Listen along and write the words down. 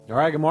All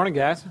right, good morning,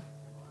 guys. Good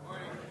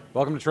morning.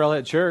 Welcome to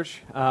Trailhead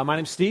Church. My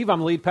name's Steve. I'm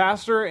the lead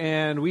pastor,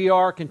 and we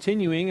are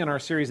continuing in our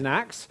series in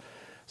Acts.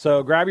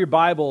 So grab your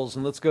Bibles,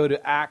 and let's go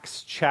to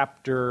Acts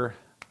chapter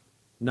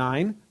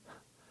 9.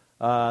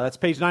 That's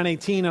page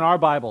 918 in our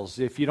Bibles.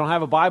 If you don't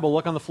have a Bible,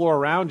 look on the floor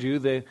around you.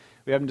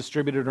 We have them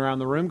distributed around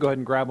the room. Go ahead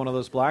and grab one of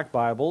those black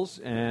Bibles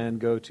and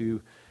go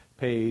to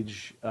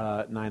page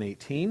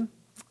 918.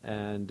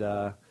 And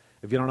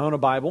if you don't own a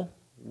Bible,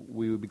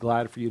 we would be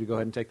glad for you to go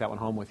ahead and take that one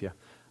home with you.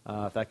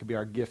 If that could be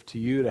our gift to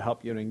you to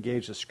help you to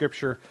engage the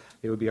Scripture,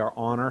 it would be our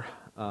honor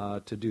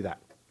to do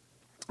that.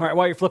 All right,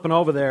 while you're flipping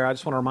over there, I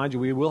just want to remind you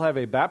we will have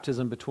a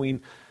baptism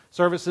between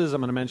services. I'm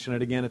going to mention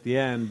it again at the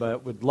end,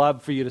 but would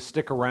love for you to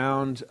stick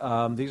around.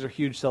 These are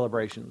huge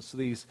celebrations.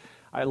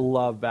 I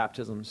love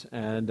baptisms,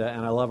 and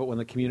I love it when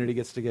the community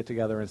gets to get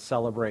together and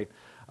celebrate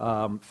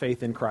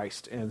faith in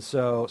Christ. And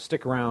so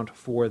stick around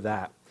for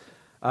that.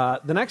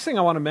 The next thing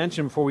I want to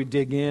mention before we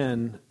dig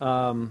in,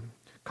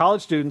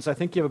 college students, I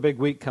think you have a big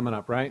week coming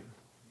up, right?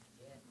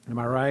 Am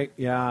I right?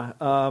 Yeah.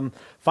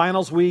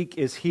 Finals week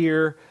is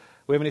here.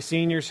 We have any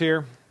seniors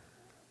here?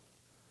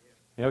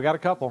 Yeah, we got a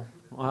couple.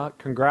 Well,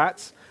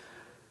 congrats.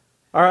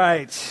 All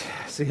right.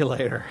 See you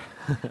later.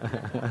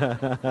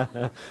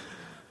 I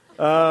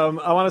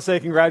want to say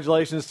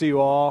congratulations to you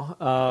all.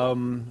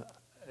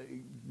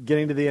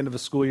 Getting to the end of the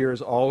school year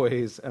is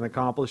always an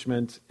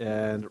accomplishment,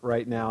 and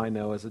right now I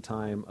know is a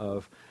time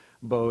of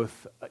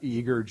both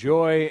eager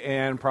joy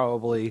and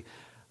probably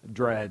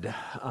dread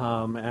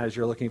as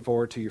you're looking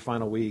forward to your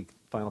final week,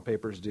 final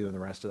papers due, and the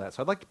rest of that.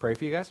 So I'd like to pray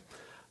for you guys.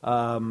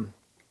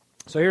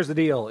 So here's the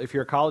deal. If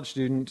you're a college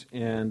student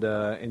and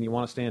you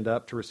want to stand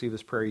up to receive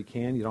this prayer, you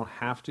can. You don't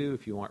have to.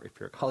 If you're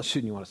a college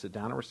student, you want to sit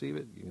down and receive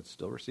it, you can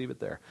still receive it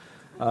there.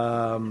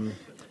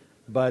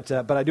 But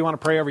I do want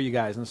to pray over you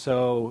guys, and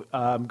so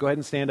go ahead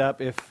and stand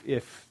up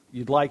if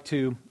you'd like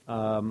to.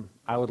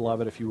 I would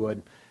love it if you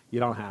would. You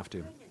don't have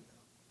to.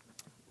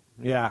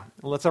 Yeah,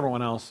 let's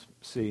everyone else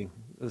see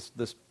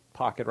this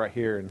pocket right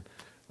here and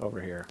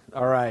over here.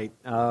 All right,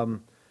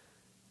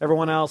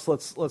 everyone else,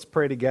 let's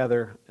pray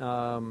together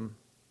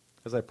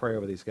as I pray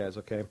over these guys.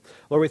 Okay,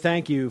 Lord, we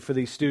thank you for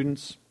these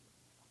students,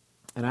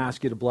 and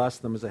ask you to bless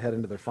them as they head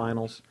into their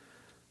finals.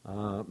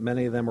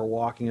 Many of them are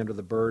walking under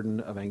the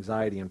burden of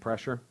anxiety and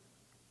pressure.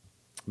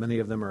 Many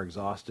of them are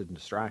exhausted and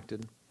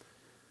distracted.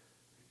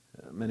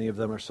 Many of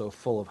them are so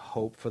full of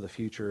hope for the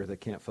future they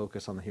can't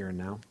focus on the here and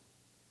now.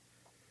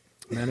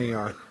 Many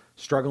are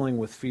struggling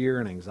with fear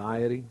and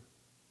anxiety.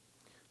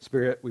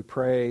 Spirit, we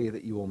pray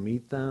that you will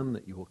meet them,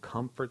 that you will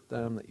comfort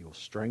them, that you will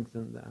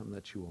strengthen them,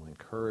 that you will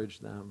encourage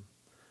them.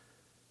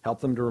 Help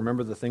them to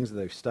remember the things that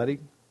they've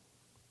studied.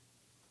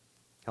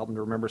 Help them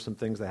to remember some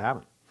things they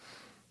haven't,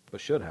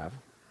 but should have.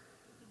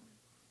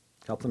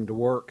 Help them to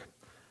work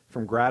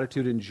from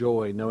gratitude and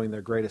joy, knowing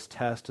their greatest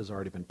test has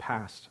already been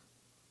passed.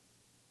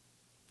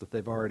 That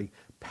they've already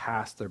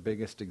passed their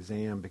biggest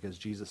exam because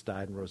Jesus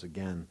died and rose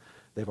again.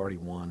 They've already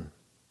won.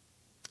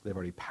 They've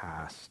already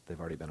passed. They've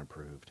already been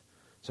approved.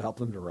 So help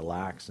them to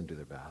relax and do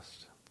their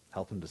best.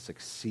 Help them to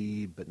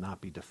succeed but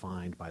not be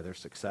defined by their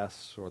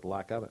success or the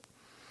lack of it.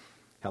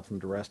 Help them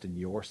to rest in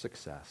your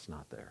success,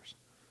 not theirs.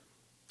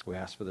 We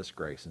ask for this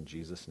grace in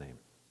Jesus' name.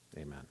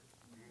 Amen.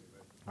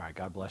 All right,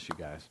 God bless you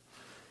guys.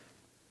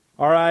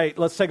 All right,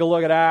 let's take a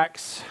look at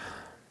Acts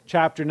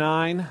chapter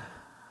 9.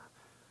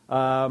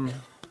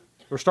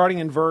 We're starting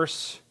in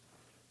verse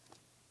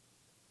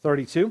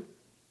 32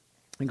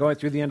 and going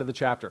through the end of the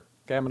chapter.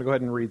 Okay, I'm going to go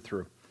ahead and read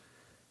through.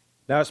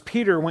 Now, as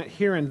Peter went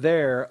here and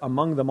there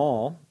among them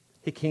all,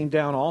 he came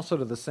down also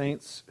to the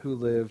saints who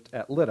lived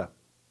at Lydda.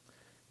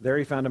 There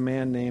he found a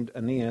man named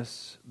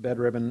Aeneas,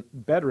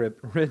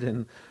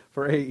 bedridden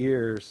for 8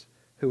 years,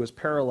 who was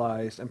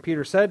paralyzed. And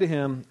Peter said to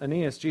him,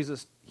 Aeneas,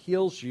 Jesus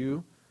heals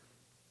you.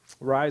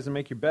 Rise and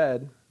make your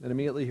bed. And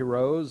immediately he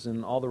rose,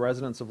 and all the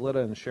residents of Lydda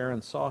and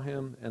Sharon saw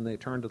him, and they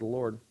turned to the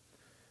Lord.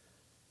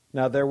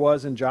 Now there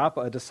was in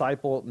Joppa a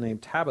disciple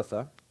named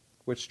Tabitha,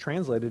 which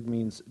translated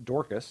means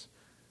Dorcas.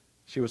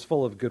 She was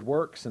full of good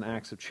works and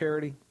acts of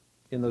charity.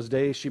 In those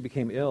days she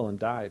became ill and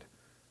died.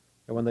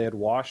 And when they had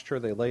washed her,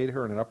 they laid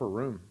her in an upper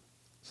room.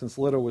 Since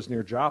Lydda was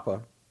near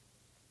Joppa,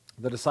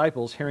 the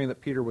disciples, hearing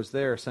that Peter was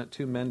there, sent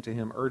 2 men to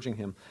him, urging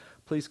him,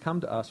 Please come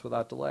to us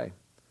without delay.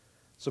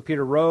 So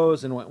Peter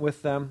rose and went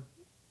with them,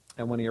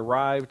 and when he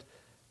arrived,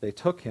 they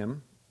took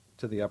him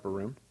to the upper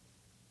room.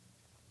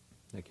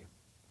 Thank you.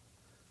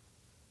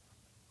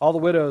 All the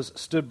widows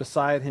stood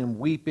beside him,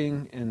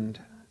 weeping and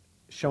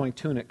showing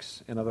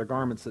tunics and other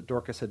garments that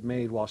Dorcas had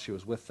made while she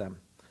was with them.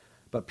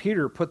 But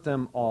Peter put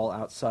them all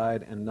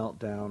outside and knelt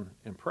down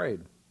and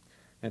prayed.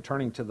 And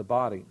turning to the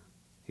body,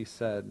 he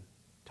said,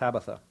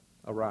 Tabitha,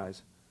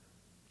 arise.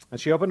 And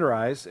she opened her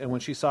eyes, and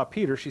when she saw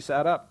Peter, she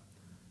sat up.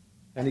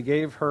 And he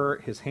gave her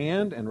his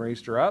hand and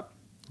raised her up.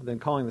 Then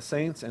calling the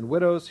saints and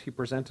widows, he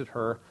presented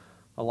her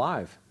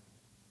alive.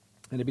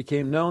 And it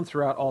became known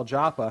throughout all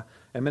Joppa,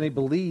 and many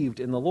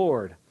believed in the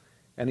Lord.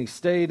 And he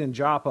stayed in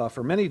Joppa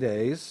for many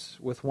days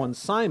with one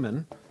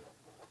Simon,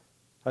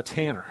 a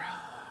tanner.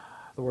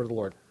 The word of the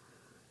Lord.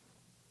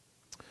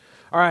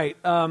 All right,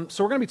 so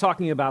we're going to be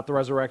talking about the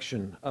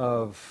resurrection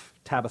of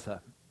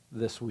Tabitha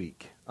this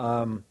week.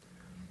 And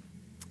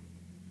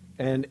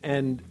I'm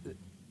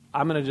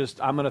going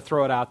to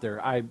throw it out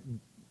there. I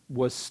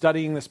was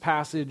studying this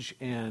passage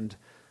and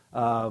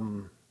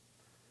have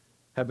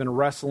been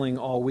wrestling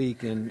all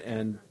week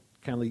and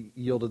kind of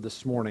yielded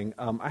this morning.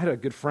 I had a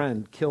good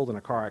friend killed in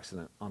a car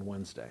accident on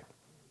Wednesday.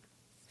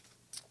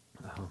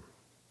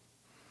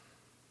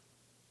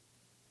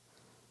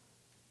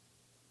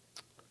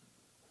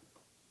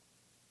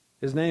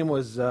 His name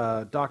was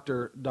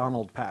Dr.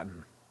 Donald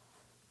Patton,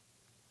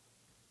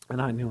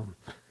 and I knew him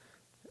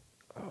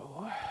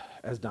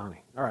as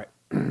Donnie. All right,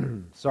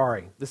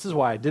 sorry. This is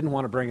why I didn't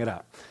want to bring it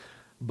up.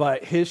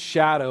 But his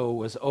shadow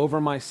was over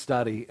my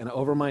study and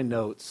over my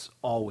notes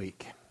all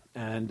week,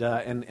 and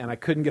I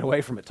couldn't get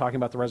away from it. Talking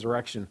about the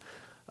resurrection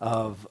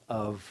of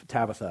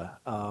Tabitha,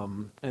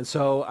 and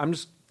so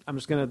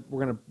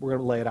we're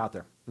gonna lay it out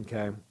there.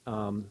 Okay,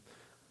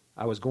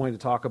 I was going to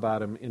talk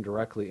about him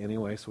indirectly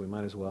anyway, so we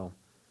might as well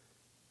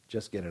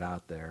just get it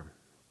out there.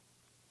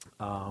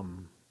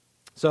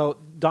 So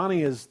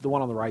Donnie is the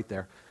one on the right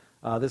there.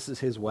 This is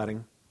his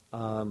wedding.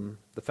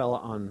 The fella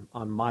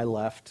on my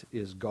left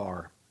is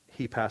Gar.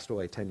 He passed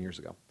away 10 years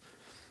ago.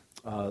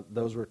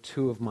 Those were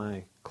two of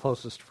my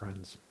closest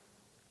friends.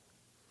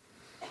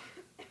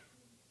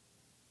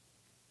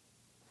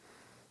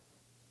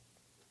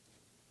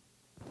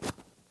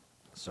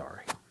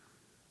 Sorry.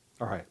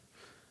 All right.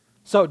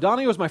 So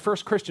Donnie was my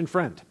first Christian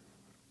friend.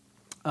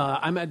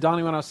 I met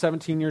Donnie when I was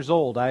 17 years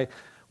old. I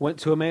went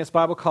to Emmaus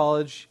Bible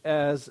College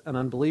as an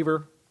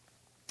unbeliever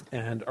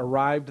and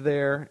arrived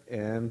there,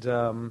 and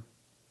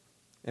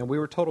we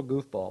were total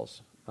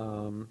goofballs.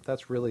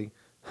 That's really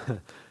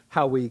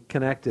how we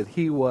connected.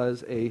 He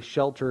was a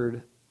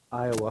sheltered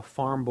Iowa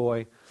farm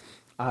boy.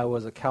 I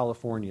was a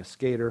California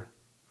skater,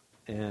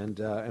 and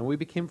we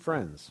became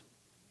friends.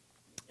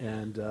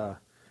 And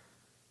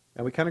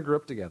we kind of grew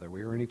up together.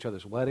 We were in each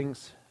other's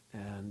weddings,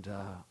 and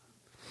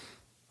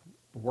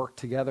worked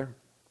together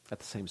at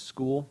the same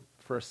school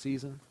for a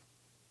season,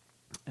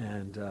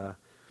 and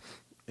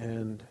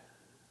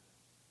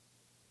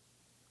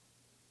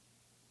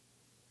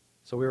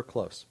so we were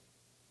close.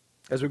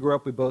 As we grew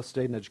up, we both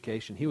stayed in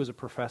education. He was a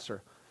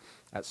professor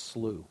at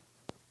SLU.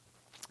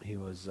 He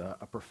was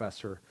a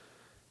professor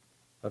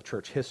of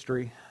church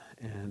history,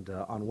 and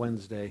on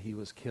Wednesday he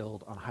was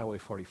killed on Highway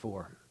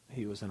 44.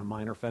 He was in a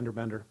minor fender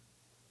bender,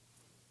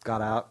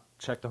 got out,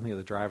 checked on the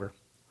other driver,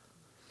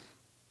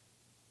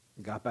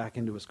 got back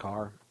into his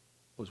car,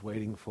 was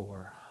waiting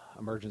for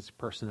emergency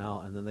personnel,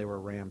 and then they were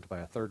rammed by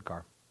a third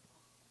car.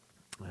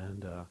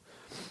 And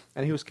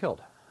he was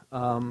killed.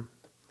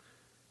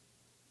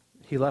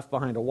 He left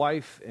behind a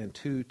wife and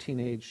two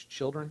teenage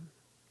children,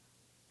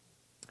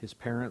 his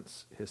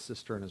parents, his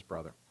sister, and his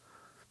brother.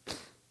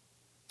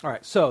 All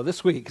right, so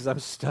this week, as I'm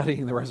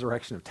studying the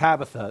resurrection of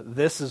Tabitha,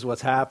 this is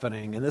what's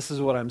happening, and this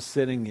is what I'm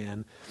sitting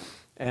in.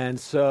 And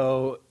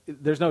so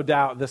there's no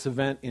doubt this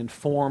event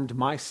informed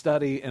my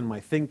study and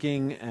my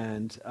thinking,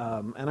 and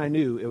I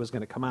knew it was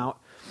going to come out.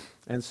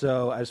 And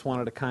so I just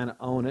wanted to kind of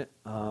own it.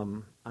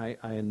 I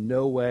in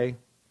no way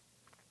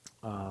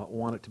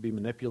want it to be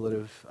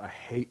manipulative. I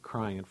hate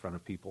crying in front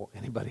of people.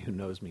 Anybody who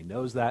knows me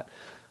knows that.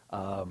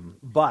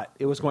 But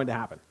it was going to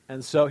happen.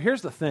 And so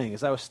here's the thing.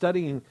 As I was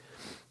studying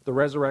the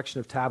resurrection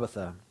of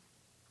Tabitha,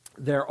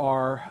 there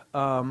are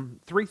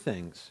three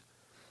things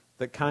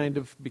that kind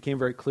of became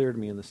very clear to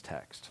me in this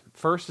text.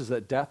 First is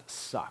that death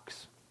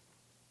sucks.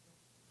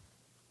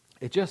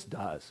 It just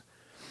does.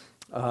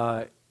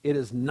 It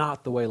is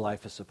not the way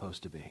life is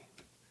supposed to be.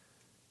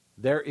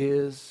 There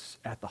is,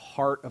 at the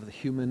heart of the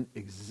human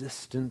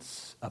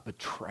existence, a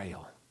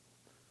betrayal,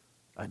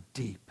 a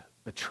deep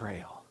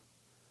betrayal.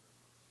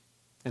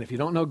 And if you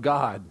don't know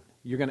God,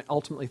 you're going to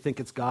ultimately think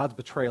it's God's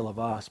betrayal of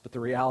us, but the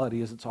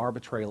reality is it's our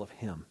betrayal of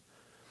Him.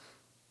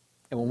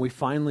 And when we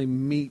finally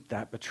meet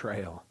that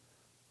betrayal,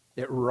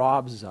 it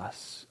robs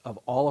us of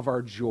all of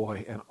our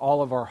joy and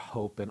all of our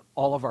hope and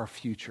all of our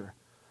future,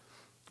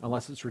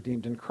 unless it's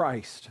redeemed in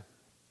Christ.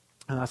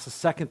 And that's the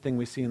second thing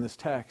we see in this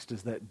text,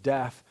 is that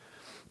death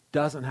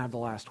doesn't have the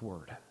last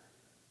word.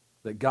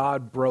 That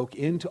God broke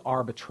into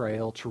our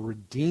betrayal to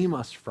redeem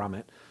us from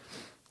it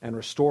and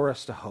restore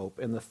us to hope.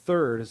 And the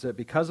third is that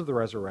because of the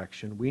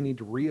resurrection, we need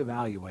to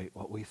reevaluate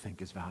what we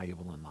think is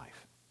valuable in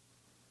life.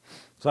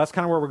 So that's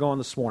kind of where we're going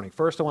this morning.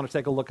 First, I want to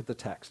take a look at the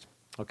text,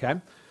 okay?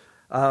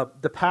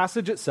 The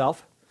passage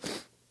itself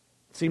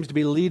seems to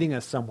be leading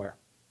us somewhere.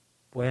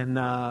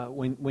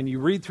 When you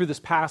read through this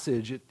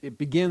passage, it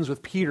begins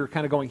with Peter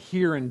kind of going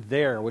here and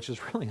there, which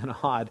is really an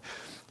odd.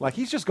 Like,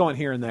 he's just going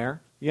here and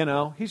there, you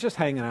know, he's just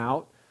hanging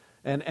out.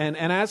 And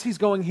as he's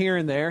going here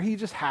and there, he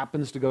just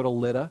happens to go to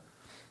Lydda,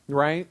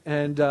 right?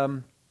 And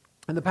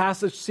the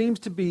passage seems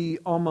to be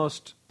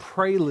almost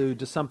prelude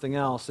to something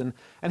else. And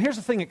here's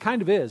the thing, it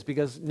kind of is,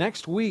 because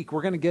next week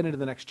we're going to get into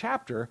the next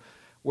chapter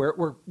where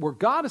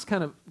God is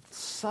kind of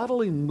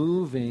subtly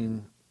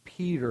moving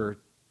Peter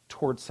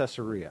towards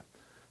Caesarea.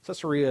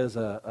 Caesarea is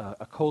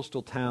a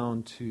coastal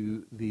town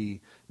to the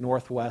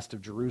northwest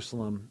of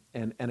Jerusalem,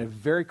 and a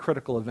very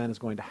critical event is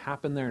going to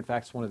happen there. In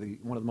fact, it's one of the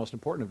most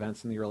important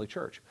events in the early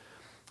church.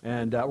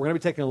 And we're going to be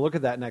taking a look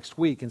at that next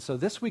week. And so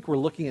this week we're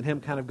looking at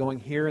him kind of going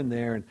here and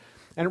there, and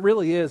it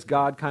really is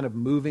God kind of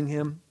moving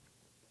him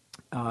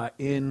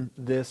in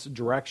this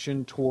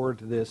direction toward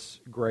this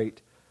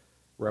great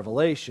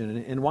revelation.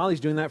 And while he's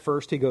doing that,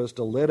 first he goes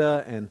to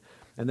Lydda, and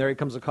there he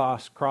comes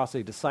across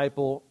a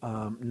disciple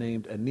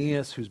named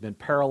Aeneas, who's been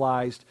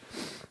paralyzed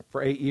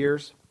for 8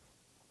 years.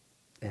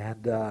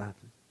 And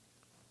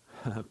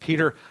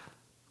Peter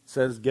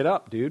says, "Get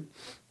up, dude.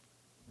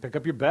 Pick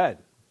up your bed."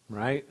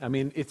 Right? I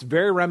mean, it's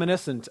very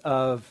reminiscent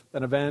of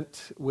an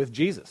event with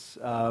Jesus,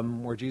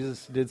 where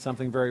Jesus did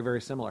something very, very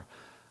similar.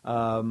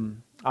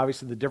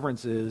 Obviously, the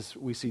difference is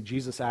we see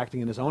Jesus acting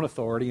in his own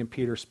authority and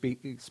Peter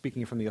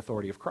speaking from the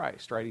authority of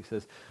Christ, right? He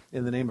says,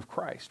 in the name of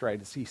Christ,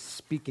 right? He's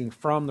speaking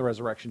from the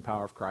resurrection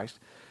power of Christ,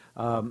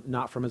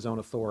 not from his own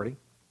authority.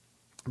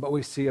 But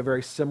we see a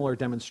very similar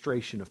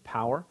demonstration of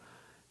power.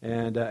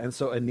 And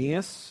so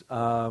Aeneas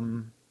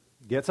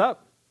gets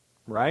up,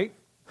 right?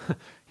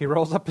 He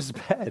rolls up his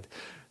bed.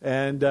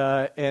 And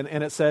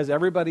it says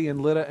everybody in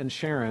Lydda and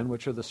Sharon,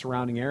 which are the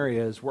surrounding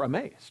areas, were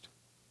amazed.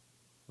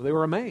 They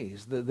were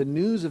amazed. The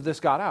news of this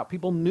got out.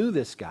 People knew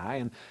this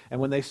guy, and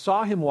when they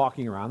saw him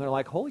walking around, they're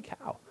like, holy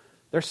cow,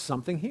 there's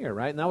something here,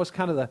 right? And that was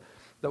kind of that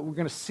we're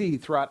going to see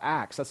throughout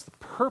Acts. That's the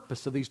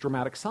purpose of these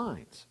dramatic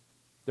signs.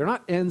 They're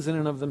not ends in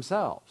and of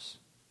themselves,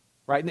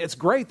 right? And it's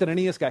great that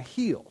Aeneas got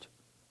healed,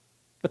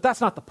 but that's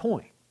not the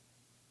point.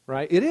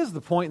 Right? It is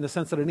the point in the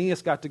sense that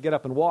Aeneas got to get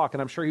up and walk,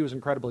 and I'm sure he was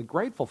incredibly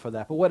grateful for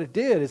that. But what it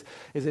did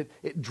is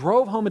it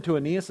drove home into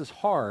Aeneas'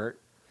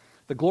 heart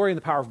the glory and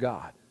the power of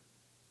God.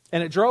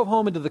 And it drove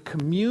home into the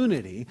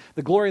community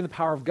the glory and the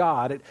power of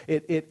God.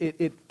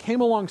 It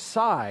came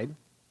alongside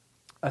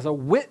as a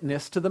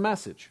witness to the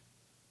message.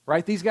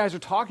 Right? These guys are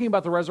talking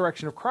about the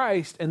resurrection of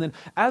Christ, and then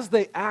as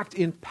they act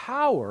in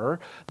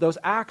power, those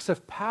acts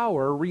of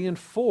power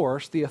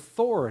reinforce the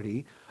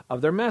authority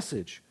of their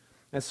message.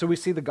 And so we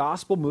see the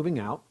gospel moving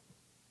out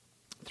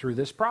through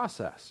this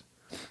process.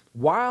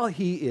 While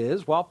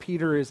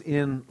Peter is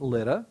in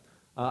Lydda,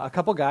 a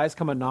couple guys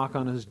come and knock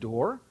on his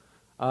door.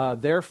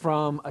 They're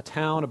from a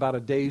town about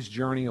a day's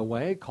journey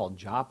away called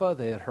Joppa.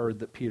 They had heard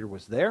that Peter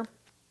was there.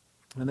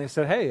 And they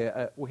said,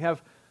 hey, we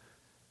have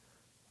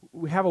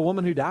a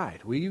woman who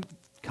died. Will you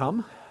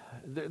come?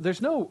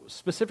 There's no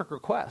specific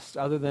request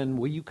other than,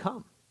 will you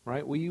come?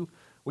 Right? Will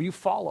you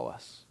follow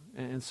us?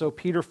 And so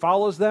Peter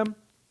follows them.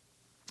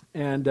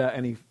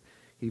 And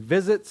he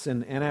visits,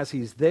 and as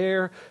he's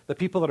there, the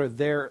people that are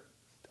there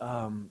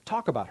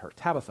talk about her,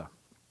 Tabitha.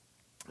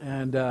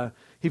 And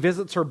he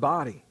visits her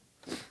body.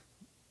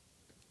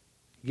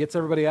 He gets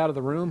everybody out of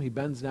the room. He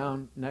bends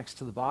down next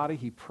to the body.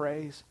 He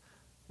prays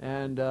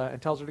and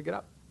tells her to get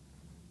up.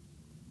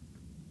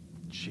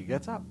 She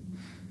gets up.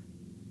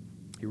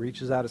 He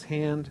reaches out his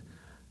hand,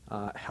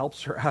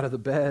 helps her out of the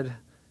bed,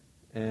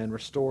 and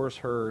restores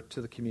her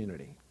to the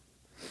community.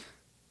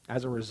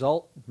 As a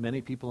result,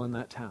 many people in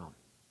that town,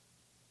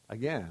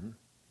 again,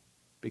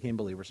 became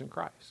believers in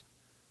Christ.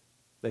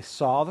 They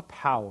saw the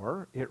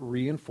power. It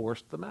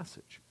reinforced the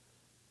message,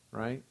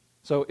 right?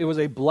 So it was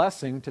a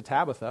blessing to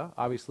Tabitha.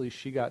 Obviously,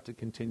 she got to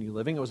continue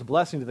living. It was a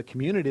blessing to the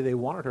community. They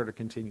wanted her to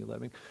continue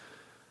living.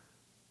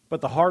 But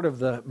the heart of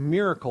the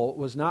miracle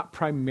was not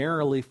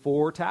primarily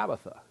for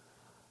Tabitha.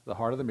 The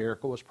heart of the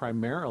miracle was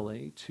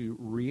primarily to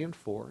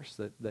reinforce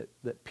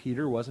that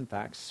Peter was, in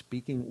fact,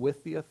 speaking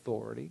with the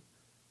authority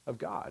of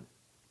God.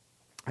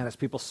 And as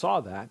people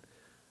saw that,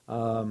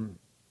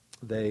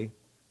 they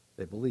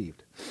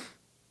believed.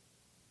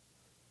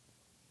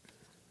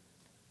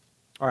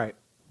 All right,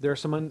 there are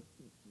some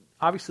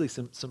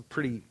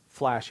pretty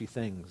flashy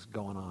things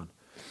going on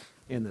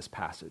in this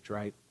passage,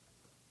 right?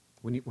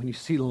 When you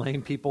see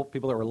lame people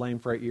that were lame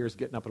for 8 years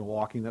getting up and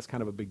walking, that's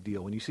kind of a big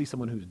deal. When you see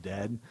someone who's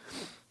dead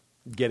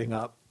getting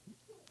up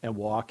and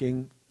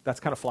walking, that's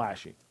kind of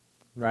flashy,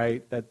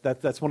 right?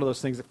 That's one of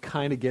those things that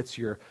kind of gets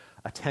your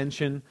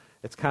attention.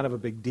 It's kind of a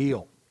big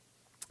deal.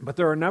 But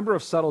there are a number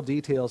of subtle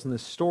details in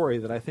this story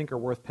that I think are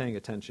worth paying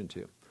attention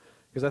to.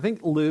 Because I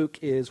think Luke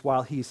is,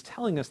 while he's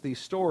telling us these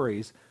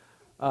stories,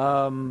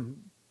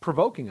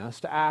 provoking us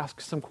to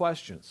ask some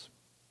questions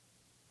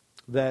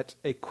that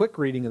a quick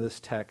reading of this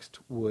text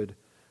would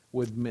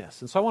miss.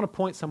 And so I want to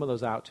point some of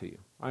those out to you.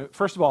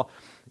 First of all,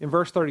 in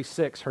verse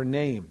 36, her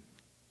name.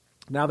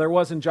 Now there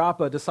was in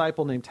Joppa a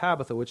disciple named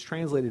Tabitha, which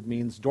translated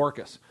means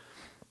Dorcas.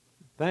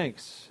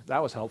 Thanks.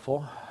 That was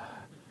helpful.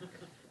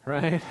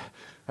 Right?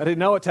 I didn't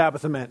know what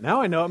Tabitha meant.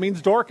 Now I know it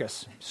means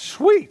Dorcas.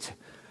 Sweet.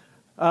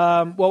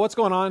 Well, what's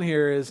going on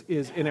here is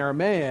in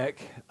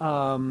Aramaic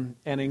and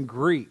in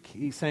Greek.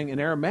 He's saying in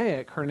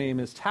Aramaic, her name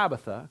is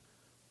Tabitha,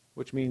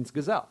 which means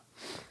gazelle.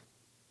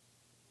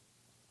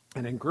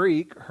 And in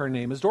Greek, her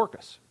name is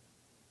Dorcas,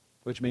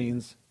 which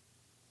means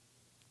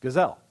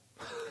gazelle.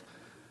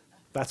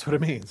 That's what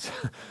it means.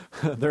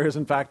 There is,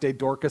 in fact, a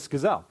Dorcas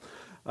gazelle.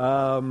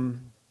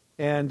 And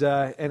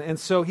And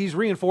so he's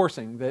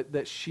reinforcing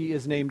that she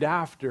is named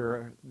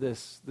after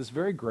this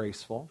very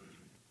graceful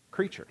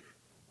creature,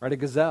 right? A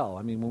gazelle.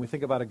 I mean, when we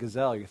think about a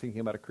gazelle, you're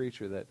thinking about a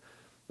creature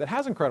that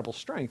has incredible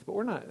strength,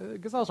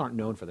 but gazelles aren't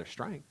known for their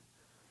strength.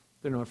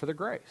 They're known for their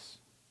grace,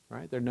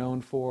 right? They're known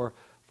for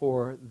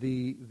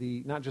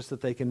the not just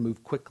that they can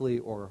move quickly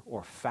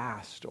or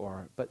fast,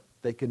 but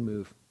they can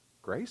move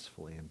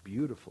gracefully and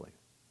beautifully,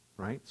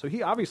 right? So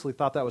he obviously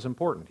thought that was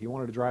important. He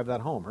wanted to drive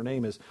that home. Her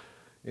name is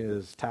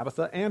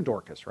Tabitha and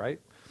Dorcas, right?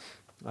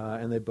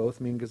 And they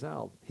both mean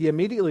gazelle. He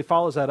immediately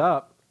follows that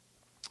up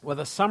with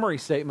a summary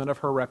statement of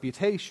her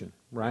reputation,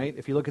 right?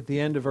 If you look at the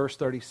end of verse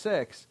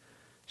 36,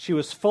 she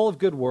was full of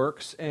good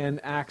works and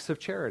acts of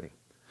charity.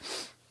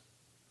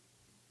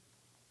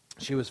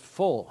 She was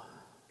full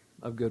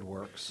of good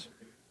works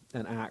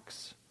and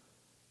acts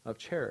of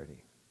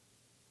charity.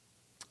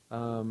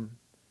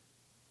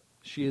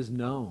 She is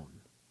known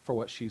for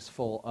what she's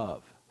full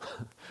of.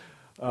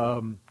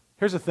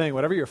 Here's the thing,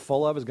 whatever you're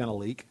full of is going to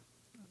leak.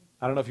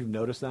 I don't know if you've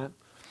noticed that.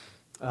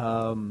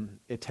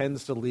 It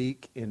tends to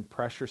leak in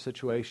pressure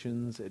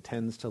situations. It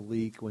tends to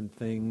leak when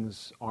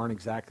things aren't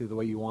exactly the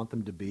way you want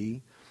them to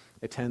be.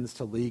 It tends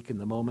to leak in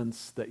the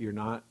moments that you're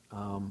not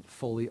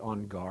fully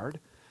on guard.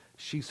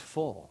 She's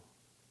full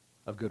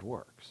of good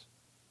works.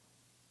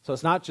 So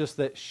it's not just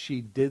that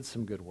she did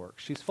some good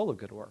works. She's full of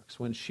good works.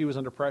 When she was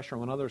under pressure and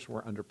when others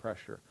were under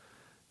pressure,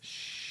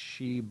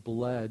 she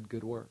bled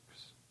good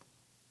works.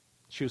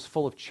 She was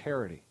full of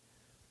charity,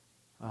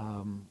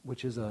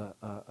 which is a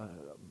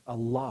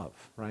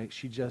love, right?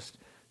 She just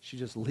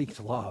leaked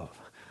love.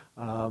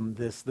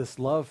 This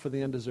love for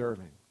the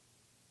undeserving.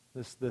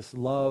 This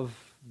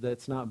love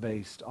that's not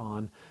based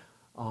on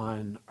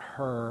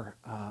her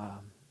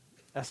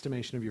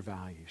estimation of your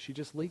value. She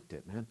just leaked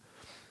it, man.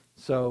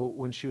 So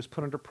when she was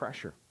put under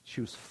pressure, she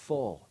was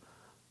full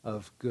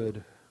of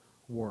good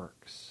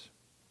works.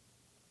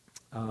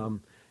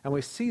 And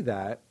we see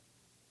that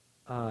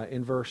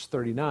in verse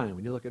 39.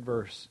 When you look at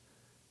verse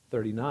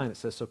 39, it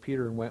says, "So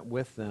Peter went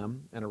with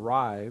them and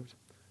arrived,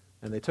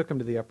 and they took him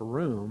to the upper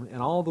room,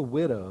 and all the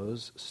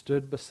widows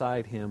stood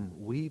beside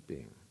him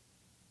weeping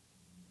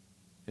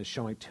and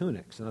showing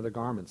tunics and other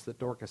garments that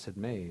Dorcas had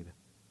made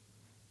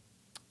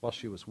while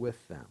she was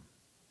with them."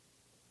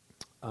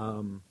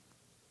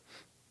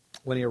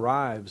 When he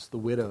arrives, the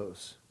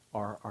widows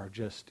are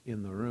just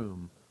in the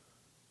room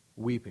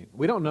weeping.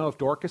 We don't know if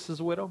Dorcas is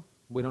a widow.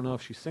 We don't know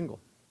if she's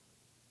single.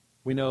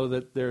 We know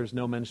that there's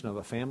no mention of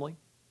a family.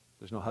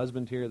 There's no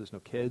husband here. There's no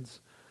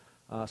kids.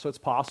 So it's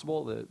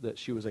possible that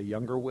she was a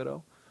younger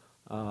widow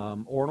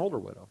or an older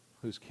widow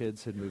whose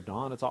kids had moved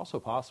on. It's also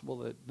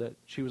possible that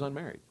she was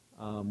unmarried.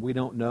 We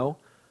don't know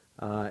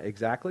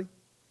exactly.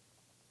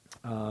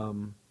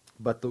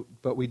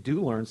 But we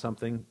do learn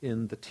something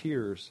in the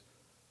tears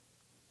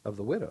of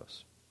the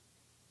widows,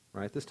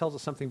 right? This tells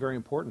us something very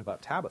important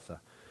about Tabitha.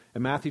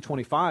 In Matthew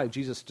 25,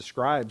 Jesus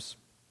describes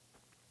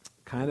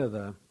kind of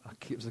an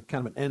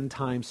end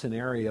time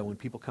scenario when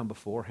people come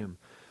before him,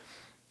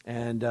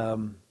 and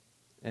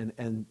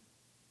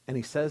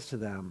he says to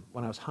them,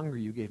 "When I was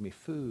hungry, you gave me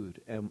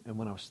food, and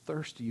when I was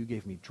thirsty, you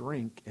gave me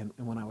drink, and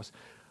when I was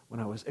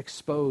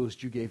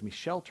exposed, you gave me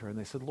shelter." And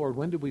they said, "Lord,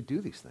 when did we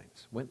do these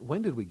things?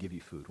 When did we give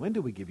you food? When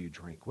did we give you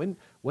drink? When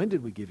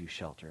did we give you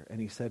shelter?" And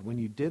he said, "When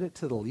you did it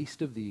to the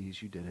least of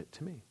these, you did it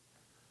to me."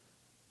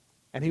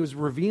 And he was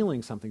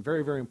revealing something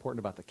very, very important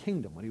about the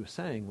kingdom. What he was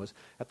saying was,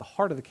 at the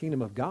heart of the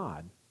kingdom of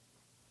God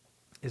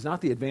is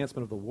not the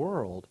advancement of the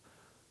world,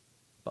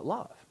 but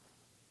love.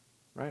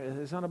 Right?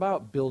 It's not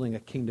about building a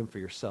kingdom for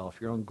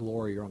yourself, your own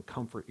glory, your own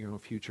comfort, your own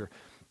future.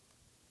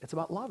 It's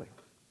about loving.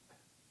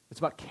 It's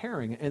about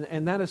caring,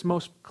 and that is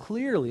most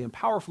clearly and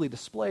powerfully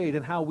displayed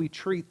in how we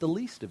treat the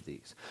least of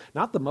these,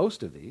 not the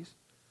most of these.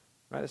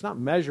 Right? It's not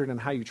measured in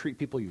how you treat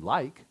people you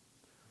like.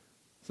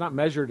 It's not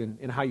measured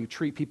in how you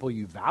treat people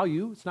you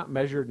value. It's not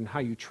measured in how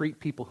you treat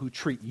people who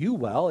treat you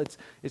well.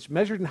 It's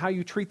measured in how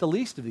you treat the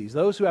least of these,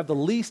 those who have the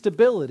least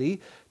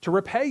ability to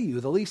repay you,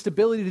 the least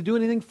ability to do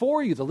anything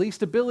for you, the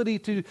least ability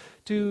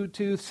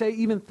to say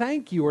even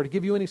thank you or to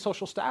give you any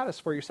social status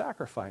for your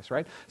sacrifice,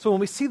 right? So when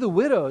we see the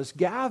widows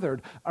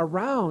gathered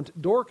around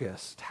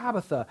Dorcas,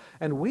 Tabitha,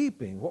 and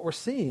weeping, what we're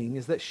seeing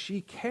is that she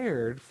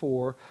cared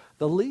for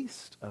the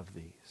least of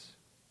these.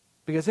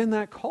 Because in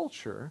that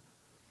culture,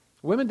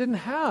 women didn't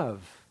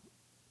have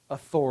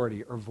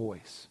authority or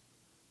voice.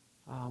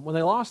 When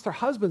they lost their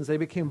husbands, they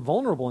became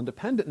vulnerable and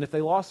dependent. And if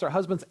they lost their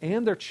husbands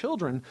and their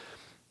children,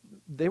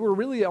 they were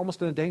really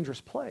almost in a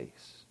dangerous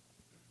place.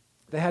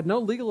 They had no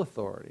legal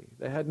authority.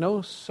 They had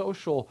no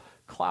social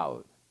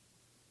clout.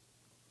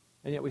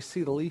 And yet we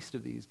see the least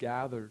of these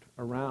gathered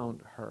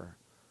around her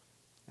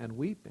and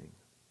weeping.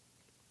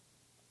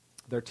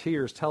 Their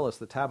tears tell us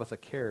that Tabitha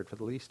cared for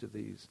the least of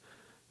these,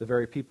 the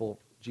very people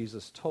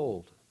Jesus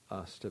told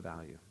us to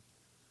value.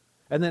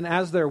 And then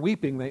as they're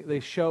weeping, they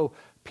show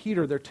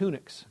Peter their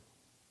tunics.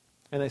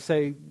 And they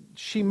say,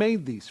 "She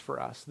made these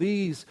for us.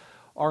 These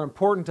are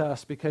important to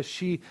us because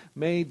she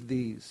made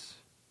these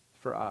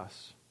for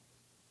us."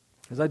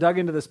 As I dug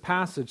into this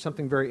passage,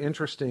 something very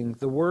interesting.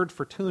 The word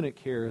for tunic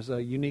here is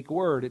a unique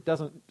word. It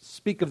doesn't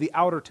speak of the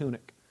outer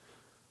tunic,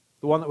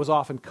 the one that was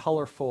often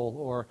colorful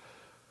or,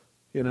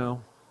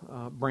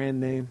 brand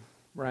name,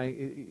 right?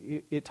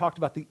 It talked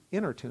about the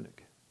inner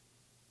tunic,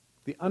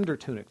 the under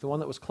tunic, the one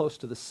that was close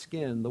to the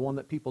skin, the one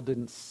that people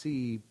didn't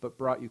see but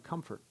brought you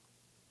comfort.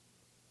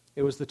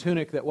 It was the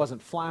tunic that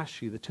wasn't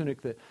flashy, the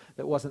tunic that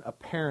wasn't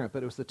apparent,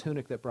 but it was the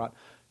tunic that brought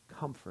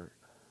comfort.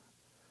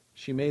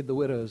 She made the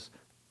widows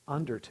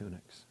under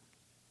tunics.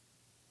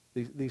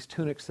 These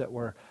tunics that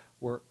were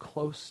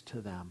close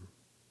to them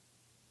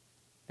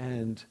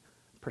and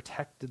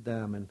protected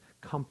them and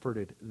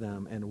comforted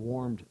them and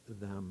warmed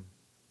them.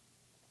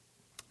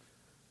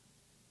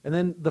 And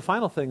then the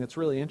final thing that's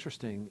really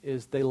interesting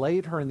is they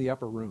laid her in the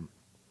upper room.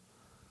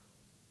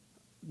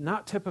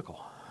 Not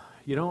typical.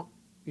 You don't,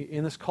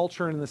 in this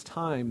culture and in this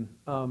time,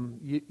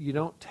 you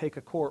don't take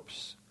a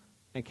corpse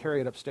and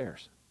carry it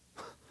upstairs.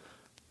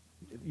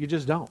 You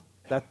just don't.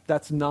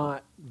 That's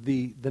not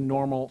the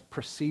normal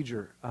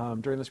procedure.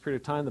 During this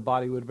period of time, the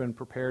body would have been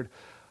prepared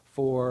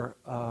for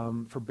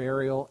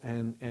burial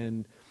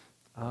and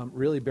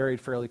really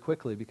buried fairly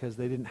quickly because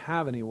they didn't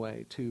have any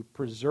way to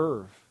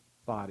preserve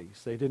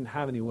bodies. They didn't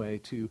have any way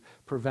to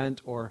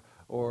prevent or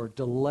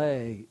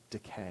delay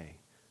decay.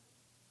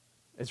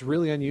 It's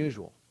really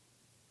unusual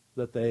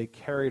that they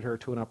carried her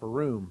to an upper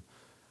room.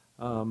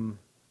 And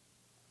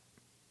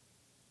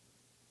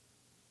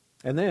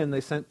then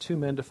they sent 2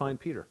 men to find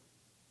Peter.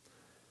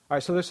 All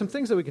right, so there's some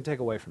things that we can take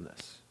away from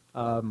this.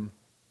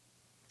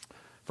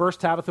 First,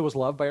 Tabitha was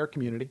loved by her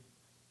community.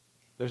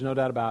 There's no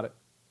doubt about it,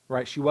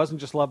 right? She wasn't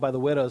just loved by the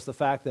widows. The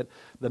fact that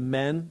the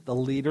men, the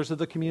leaders of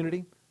the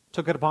community,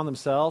 took it upon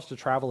themselves to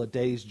travel a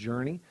day's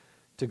journey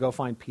to go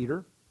find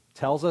Peter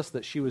tells us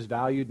that she was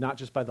valued not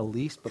just by the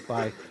least, but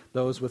by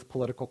those with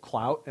political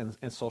clout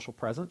and social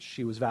presence.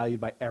 She was valued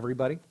by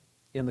everybody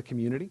in the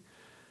community.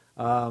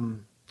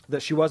 That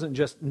she wasn't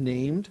just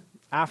named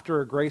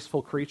after a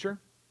graceful creature.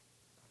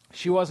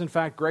 She was, in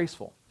fact,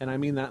 graceful, and I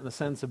mean that in the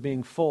sense of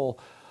being full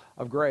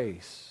of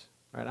grace.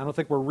 Right? I don't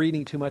think we're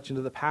reading too much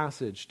into the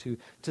passage to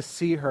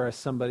see her as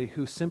somebody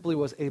who simply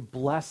was a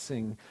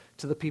blessing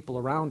to the people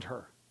around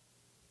her.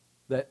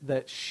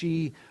 That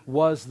she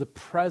was the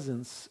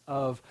presence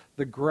of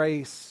the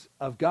grace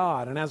of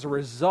God, and as a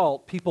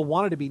result, people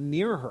wanted to be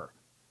near her.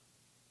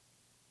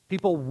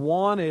 People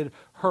wanted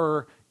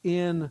her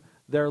in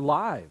their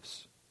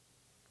lives.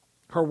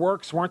 Her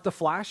works weren't the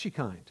flashy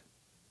kind,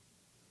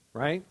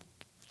 right?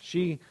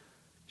 She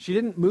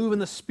didn't move in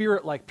the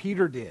Spirit like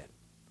Peter did,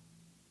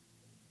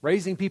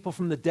 raising people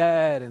from the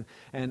dead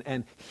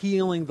and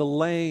healing the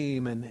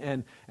lame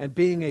and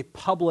being a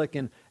public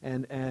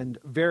and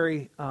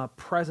very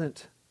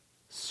present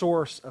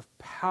source of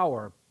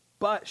power.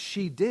 But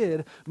she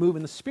did move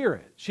in the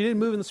Spirit. She didn't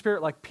move in the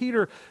Spirit like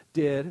Peter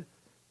did,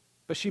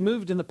 but she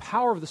moved in the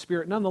power of the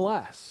Spirit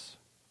nonetheless.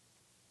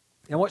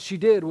 And what she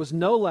did was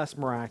no less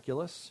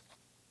miraculous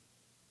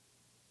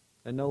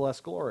and no less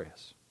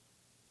glorious.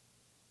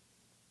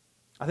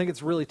 I think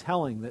it's really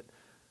telling that,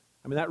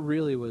 that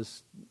really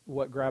was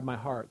what grabbed my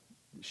heart.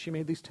 She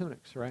made these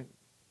tunics, right?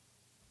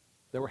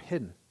 They were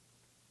hidden.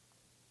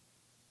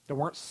 They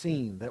weren't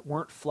seen. They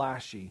weren't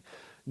flashy.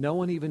 No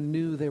one even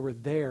knew they were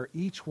there.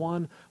 Each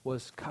one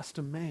was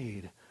custom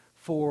made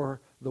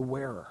for the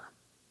wearer.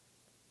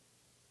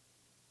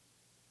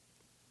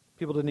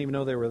 People didn't even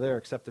know they were there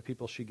except the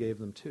people she gave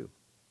them to.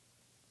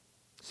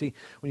 See,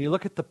 when you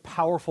look at the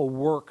powerful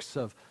works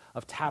of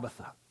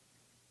Tabitha,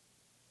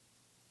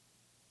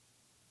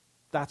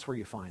 that's where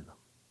you find them.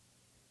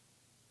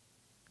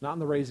 Not in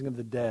the raising of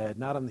the dead,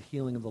 not in the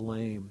healing of the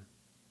lame,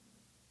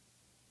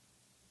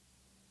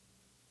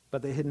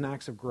 but the hidden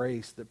acts of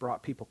grace that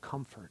brought people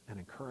comfort and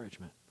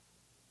encouragement.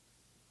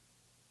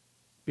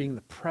 Being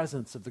the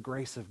presence of the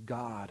grace of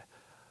God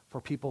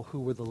for people who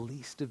were the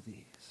least of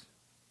these.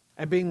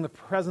 And being the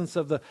presence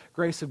of the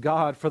grace of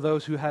God for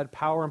those who had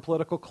power and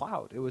political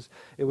clout. It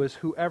was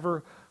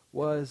whoever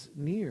was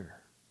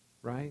near,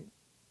 right?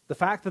 The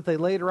fact that they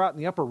laid her out in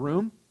the upper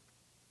room,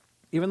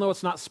 even though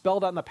it's not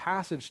spelled out in the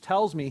passage,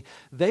 tells me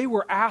they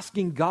were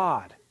asking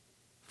God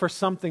for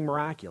something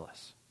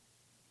miraculous.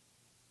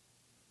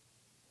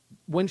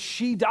 When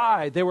she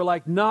died, they were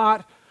like,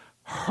 not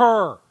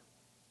her.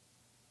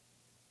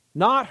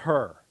 Not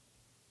her.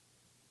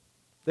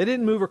 They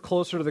didn't move her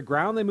closer to the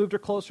ground, they moved her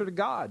closer to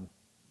God.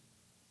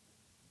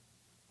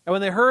 And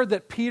when they heard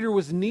that Peter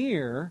was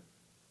near,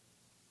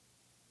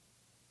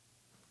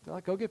 they're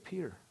like, go get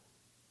Peter.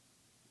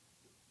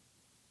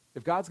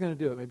 If God's going to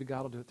do it, maybe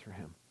God will do it through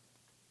him.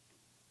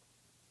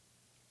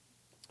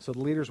 So the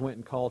leaders went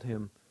and called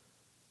him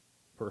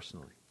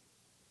personally.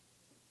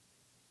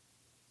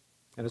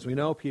 And as we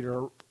know,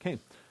 Peter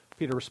came.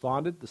 Peter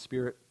responded. The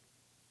Spirit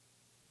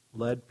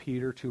led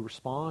Peter to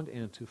respond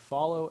and to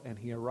follow, and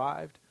he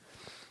arrived.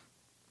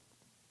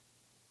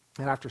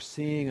 And after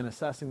seeing and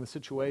assessing the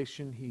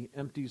situation, he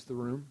empties the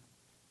room.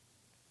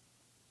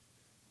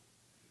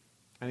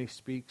 And he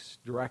speaks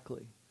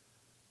directly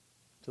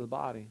to the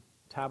body.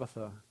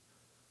 Tabitha,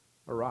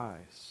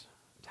 arise.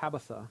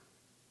 Tabitha,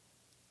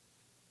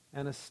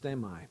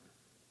 anastemai.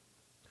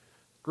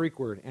 Greek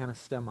word,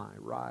 anastemai,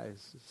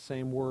 rise.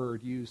 Same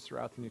word used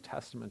throughout the New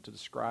Testament to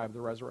describe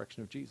the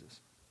resurrection of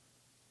Jesus.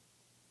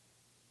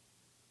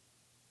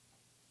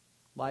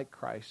 Like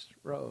Christ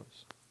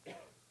rose.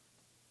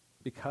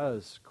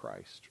 Because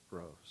Christ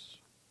rose.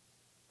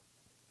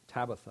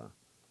 Tabitha,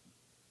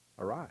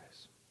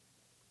 arise.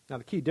 Now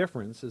the key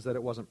difference is that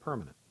it wasn't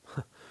permanent.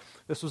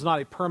 This was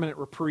not a permanent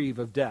reprieve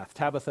of death.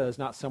 Tabitha is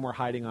not somewhere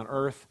hiding on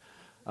earth,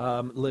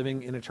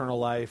 living in eternal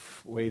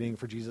life, waiting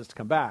for Jesus to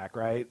come back,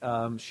 right?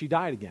 She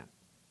died again.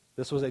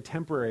 This was a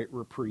temporary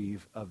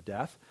reprieve of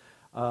death.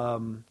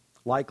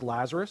 Like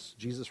Lazarus,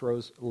 Jesus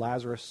rose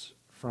Lazarus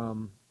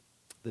from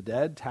the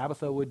dead.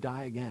 Tabitha would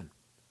die again.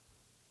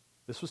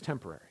 This was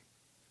temporary.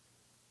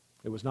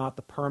 It was not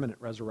the permanent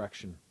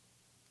resurrection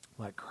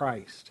like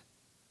Christ.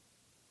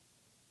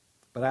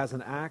 But as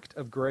an act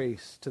of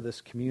grace to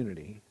this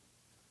community,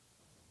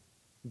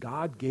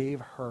 God gave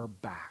her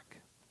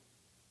back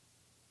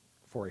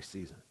for a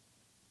season.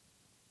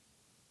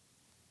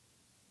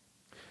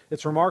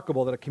 It's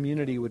remarkable that a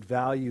community would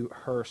value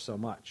her so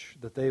much,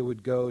 that they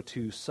would go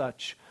to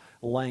such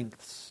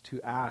lengths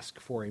to ask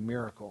for a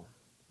miracle.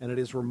 And it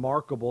is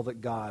remarkable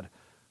that God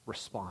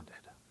responded.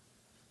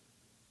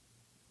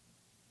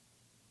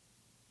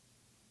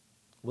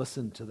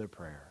 Listened to their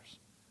prayers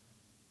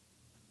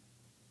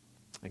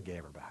and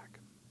gave her back.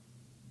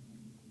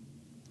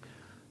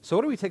 So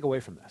what do we take away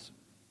from this?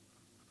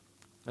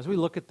 As we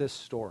look at this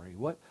story,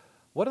 what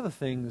are the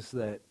things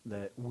that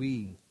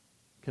we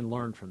can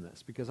learn from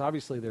this? Because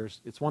obviously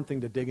it's one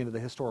thing to dig into the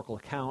historical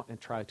account and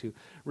try to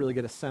really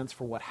get a sense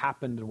for what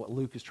happened and what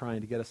Luke is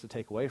trying to get us to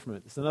take away from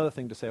it. It's another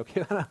thing to say,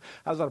 okay, how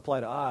does that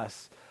apply to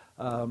us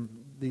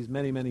these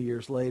many, many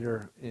years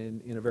later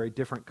in a very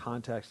different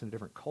context and a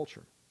different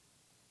culture?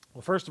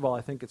 Well, first of all,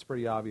 I think it's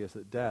pretty obvious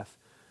that death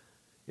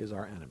is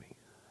our enemy.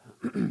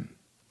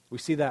 We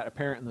see that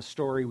apparent in the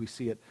story. We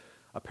see it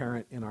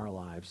apparent in our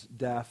lives.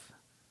 Death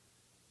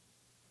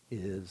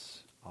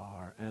is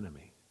our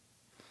enemy.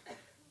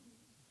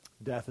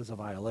 Death is a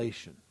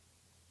violation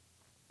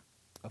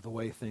of the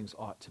way things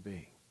ought to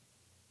be.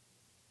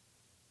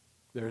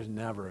 There is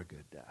never a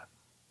good death.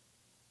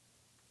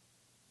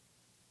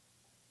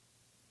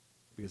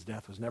 Because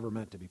death was never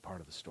meant to be part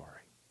of the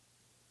story.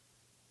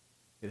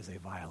 It is a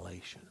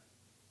violation.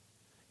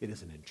 It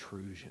is an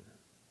intrusion.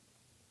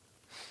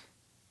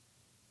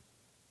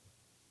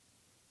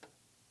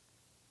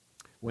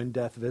 When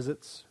death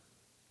visits,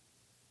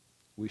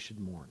 we should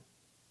mourn.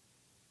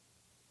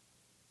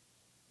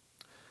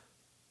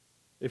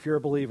 If you're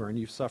a believer and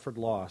you've suffered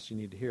loss, you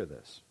need to hear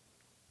this.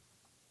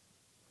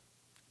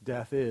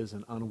 Death is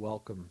an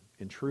unwelcome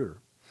intruder.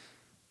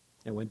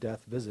 And when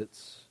death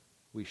visits,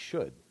 we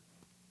should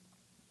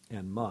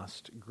and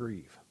must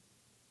grieve.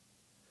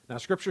 Now,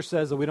 Scripture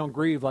says that we don't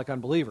grieve like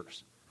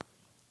unbelievers,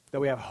 that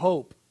we have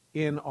hope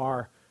in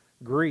our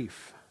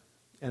grief.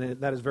 And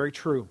that is very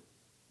true.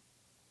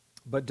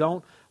 But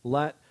don't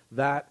let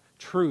that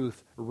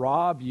truth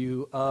rob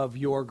you of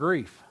your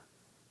grief.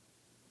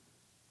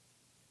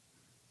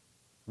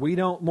 We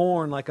don't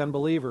mourn like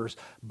unbelievers,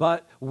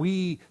 but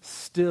we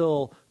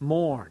still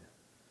mourn.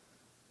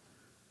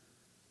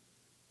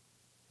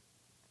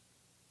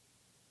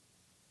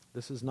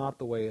 This is not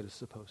the way it is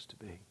supposed to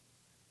be.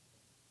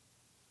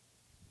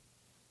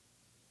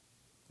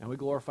 And we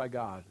glorify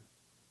God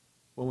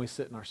when we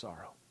sit in our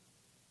sorrow.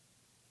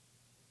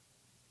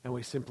 And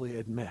we simply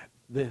admit,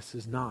 this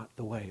is not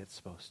the way it's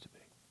supposed to be.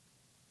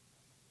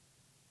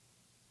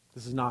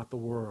 This is not the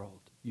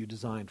world you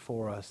designed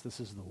for us. This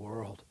is the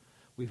world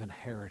we've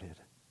inherited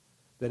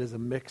that is a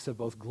mix of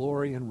both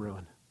glory and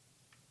ruin.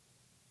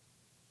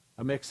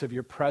 A mix of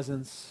your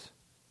presence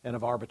and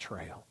of our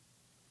betrayal.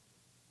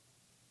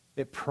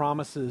 It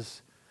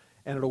promises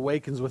and it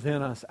awakens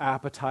within us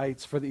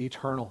appetites for the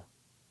eternal.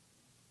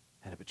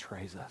 And it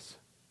betrays us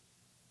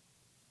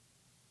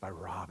by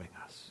robbing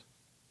us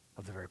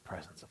of the very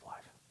presence of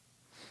life.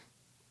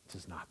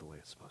 This is not the way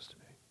it's supposed to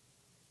be.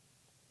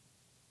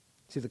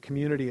 See, the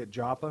community at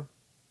Joppa,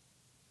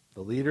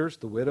 the leaders,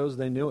 the widows,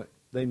 they knew it.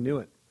 They knew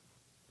it.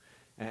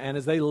 And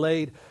as they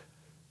laid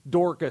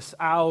Dorcas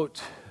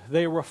out,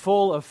 they were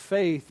full of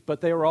faith, but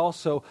they were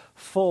also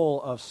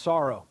full of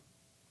sorrow.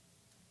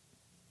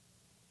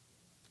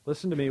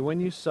 Listen to me,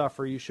 when you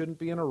suffer, you shouldn't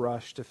be in a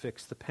rush to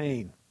fix the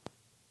pain.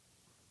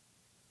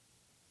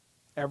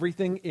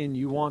 Everything in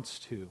you wants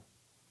to.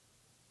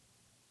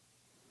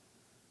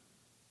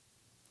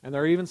 And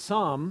there are even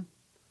some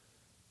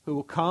who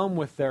will come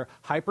with their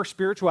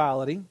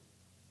hyper-spirituality,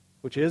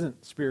 which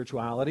isn't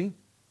spirituality,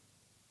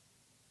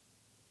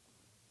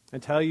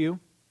 and tell you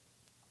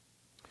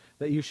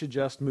that you should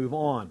just move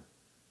on.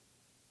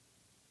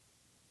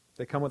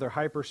 They come with their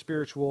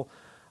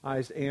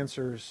hyper-spiritualized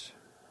answers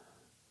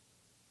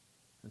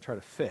and try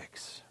to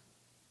fix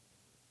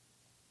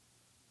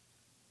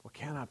what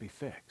cannot be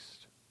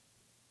fixed.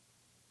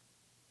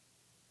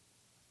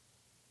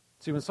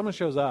 See, when someone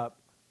shows up,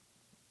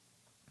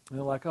 and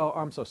they're like, oh,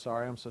 I'm so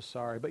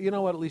sorry. But you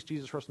know what? At least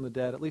Jesus rose from the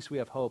dead. At least we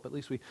have hope. At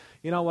least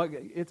you know what?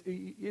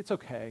 It's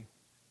okay.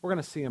 We're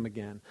going to see him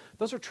again.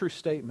 Those are true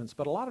statements,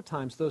 but a lot of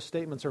times those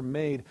statements are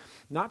made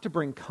not to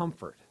bring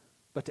comfort,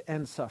 but to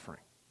end suffering.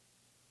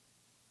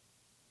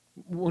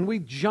 When we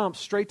jump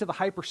straight to the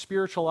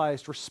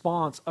hyper-spiritualized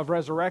response of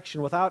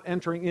resurrection without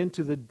entering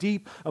into the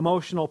deep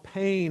emotional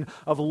pain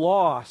of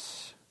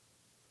loss,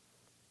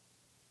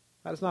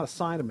 that is not a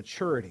sign of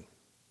maturity.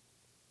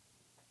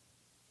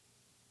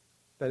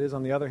 That is,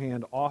 on the other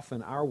hand,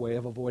 often our way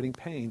of avoiding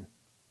pain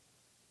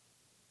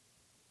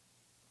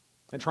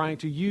and trying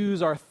to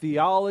use our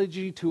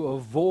theology to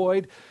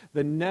avoid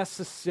the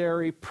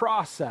necessary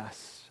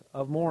process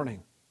of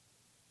mourning.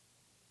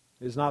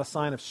 It is not a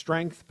sign of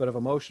strength, but of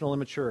emotional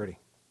immaturity.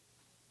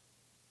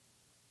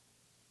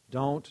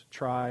 Don't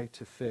try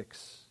to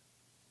fix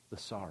the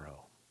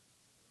sorrow.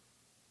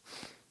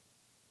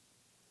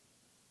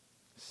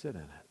 Sit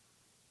in it.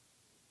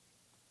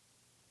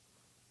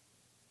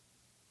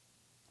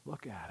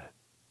 Look at it.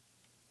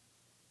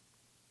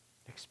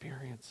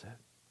 Experience it.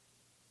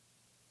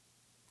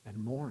 And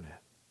mourn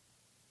it.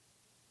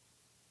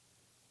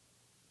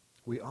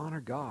 We honor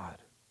God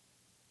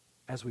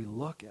as we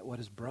look at what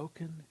is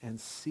broken and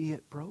see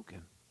it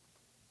broken.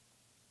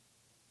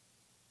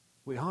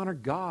 We honor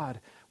God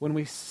when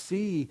we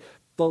see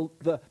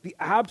the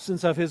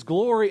absence of His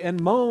glory and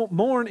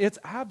mourn its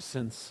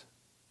absence.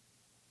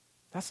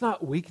 That's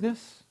not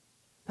weakness.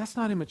 That's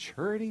not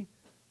immaturity.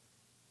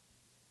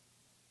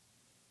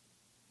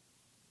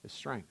 It's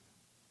strength.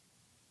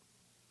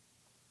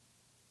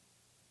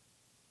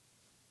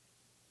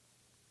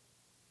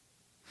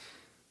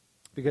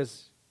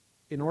 Because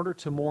in order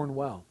to mourn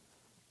well,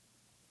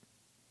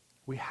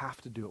 we have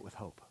to do it with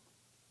hope.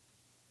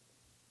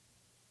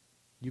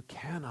 You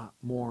cannot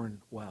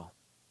mourn well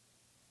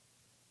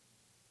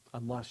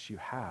unless you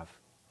have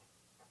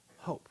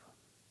hope.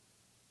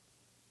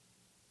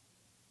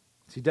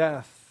 See,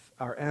 death,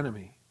 our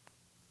enemy,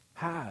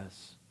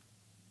 has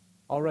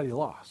already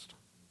lost.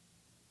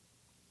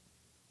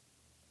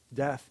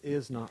 Death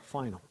is not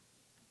final.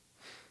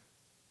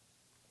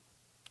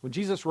 When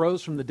Jesus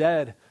rose from the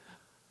dead,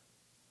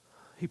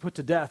 He put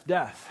to death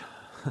death.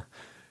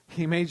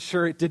 He made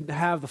sure it didn't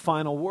have the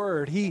final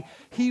word.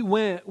 He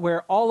went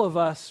where all of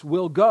us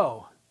will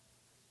go.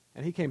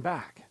 And He came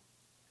back.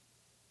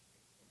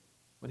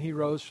 When He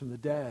rose from the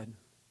dead,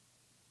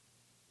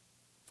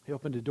 He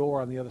opened a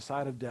door on the other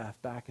side of death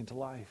back into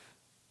life.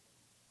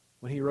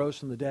 When He rose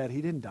from the dead,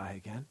 He didn't die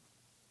again.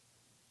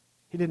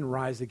 He didn't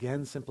rise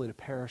again simply to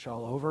perish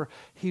all over.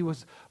 He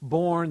was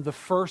born, the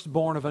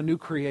firstborn of a new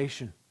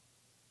creation.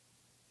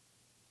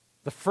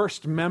 The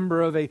first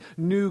member of a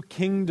new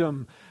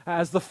kingdom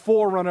as the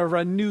forerunner of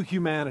a new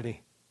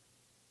humanity.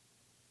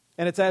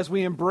 And it's as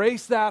we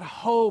embrace that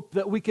hope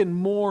that we can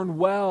mourn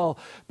well,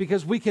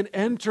 because we can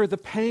enter the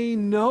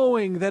pain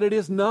knowing that it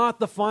is not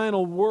the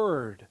final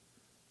word.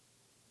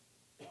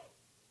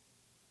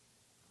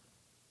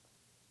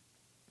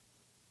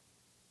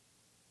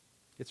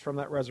 It's from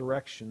that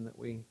resurrection that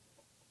we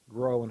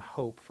grow in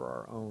hope for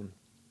our own.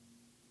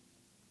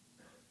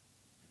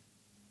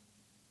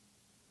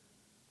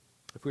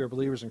 If we are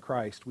believers in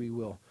Christ, we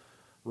will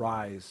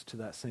rise to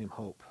that same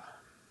hope.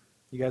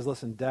 You guys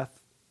listen,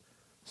 death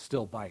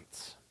still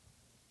bites.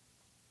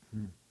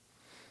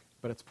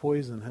 But its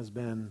poison has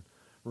been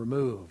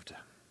removed.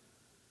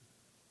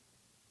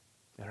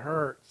 It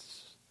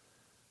hurts,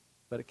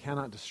 but it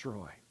cannot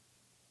destroy.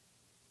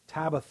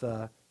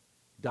 Tabitha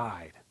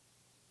died.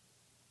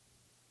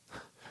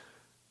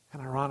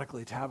 And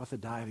ironically, Tabitha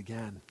died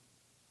again.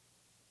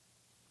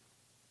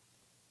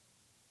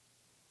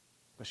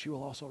 But she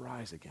will also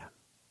rise again.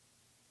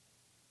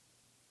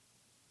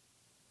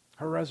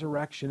 Her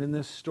resurrection in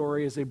this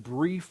story is a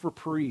brief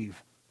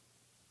reprieve,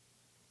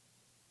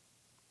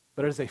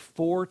 but it is a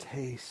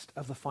foretaste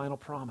of the final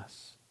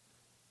promise.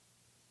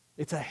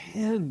 It's a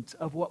hint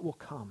of what will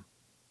come.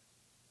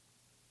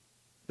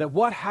 That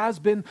what has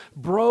been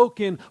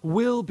broken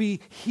will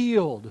be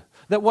healed.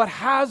 That what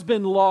has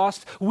been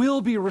lost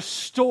will be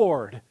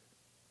restored.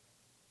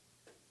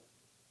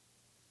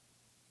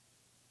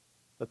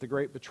 That the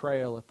great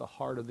betrayal at the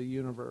heart of the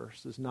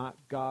universe is not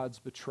God's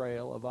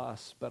betrayal of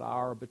us, but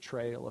our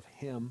betrayal of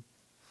Him.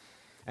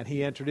 And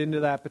He entered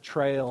into that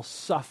betrayal,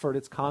 suffered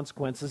its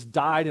consequences,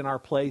 died in our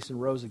place, and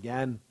rose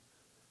again.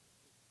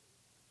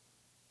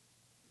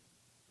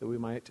 That we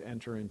might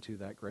enter into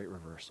that great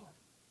reversal.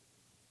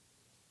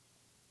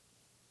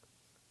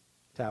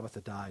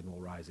 Tabitha died and will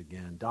rise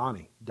again.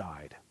 Donnie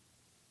died.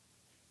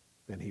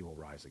 Then he will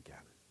rise again.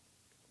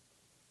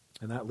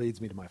 And that leads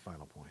me to my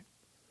final point.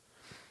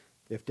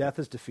 If death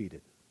is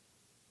defeated,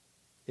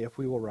 if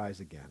we will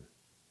rise again,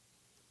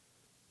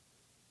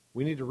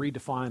 we need to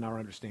redefine our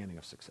understanding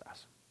of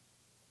success.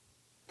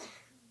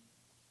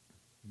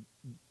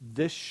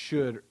 This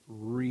should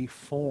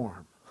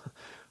reform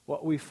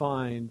what we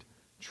find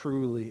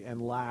truly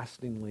and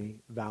lastingly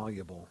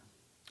valuable.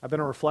 I've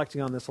been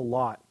reflecting on this a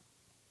lot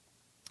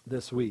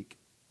this week.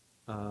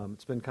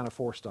 It's been kind of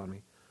forced on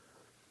me.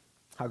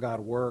 How God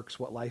works,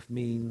 what life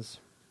means.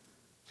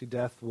 See,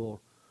 death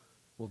will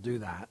do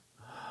that.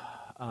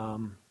 There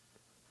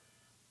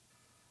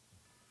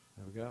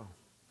we go.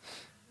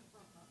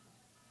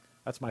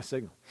 That's my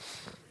signal.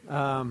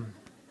 And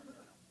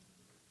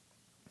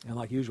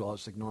like usual, I'll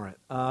just ignore it.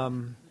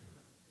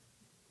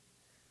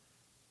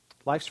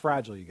 Life's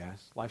fragile, you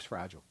guys. Life's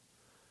fragile.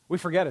 We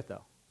forget it,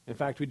 though. In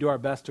fact, we do our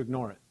best to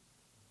ignore it.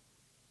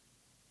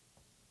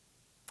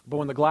 But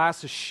when the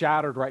glass is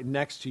shattered right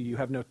next to you, you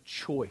have no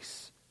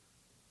choice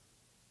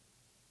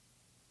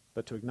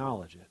but to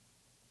acknowledge it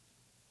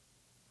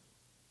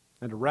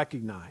and to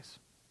recognize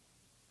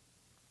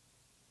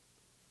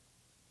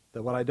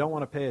that what I don't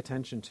want to pay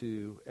attention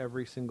to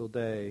every single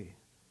day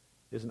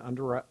is an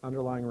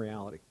underlying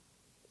reality.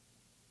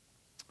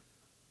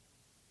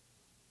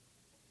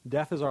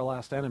 Death is our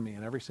last enemy,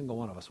 and every single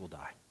one of us will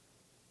die.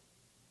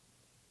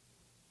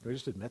 Can we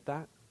just admit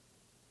that?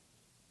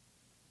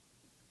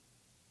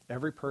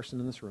 Every person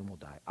in this room will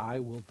die. I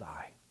will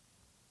die.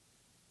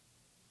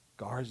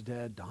 Gar's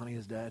dead. Donnie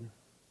is dead.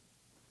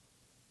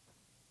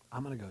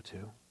 I'm going to go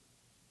too.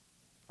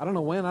 I don't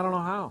know when. I don't know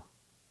how.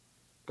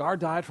 Gar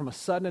died from a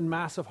sudden and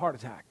massive heart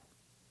attack.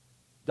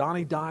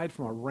 Donnie died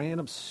from a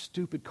random,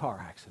 stupid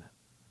car accident.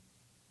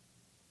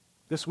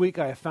 This week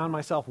I have found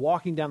myself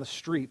walking down the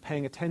street,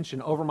 paying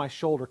attention over my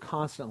shoulder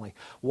constantly,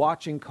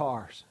 watching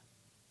cars,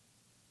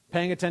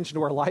 paying attention to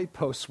where light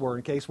posts were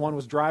in case one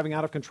was driving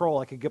out of control.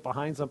 I could get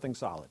behind something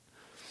solid.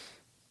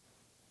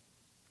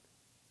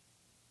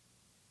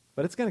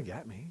 But it's going to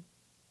get me.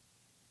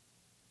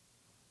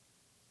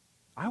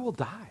 I will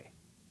die.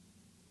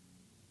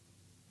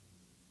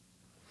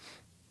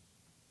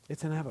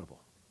 It's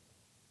inevitable.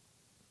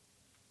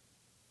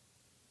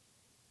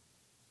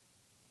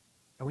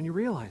 And when you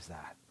realize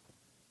that,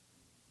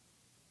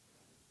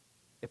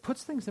 it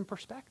puts things in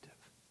perspective.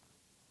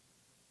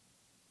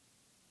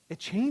 It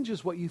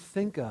changes what you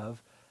think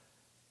of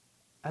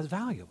as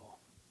valuable.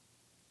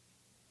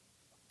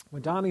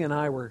 When Donnie and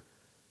I were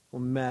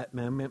met,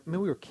 man, we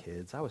were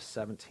kids. I was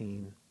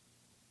 17.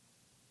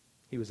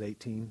 He was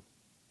 18.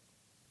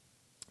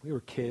 We were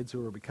kids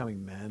who were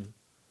becoming men.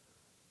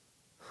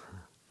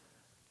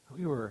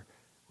 We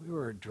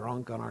were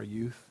drunk on our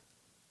youth,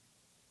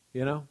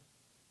 you know,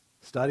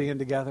 studying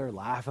together,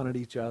 laughing at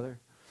each other.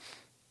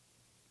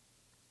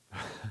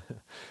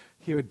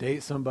 He would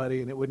date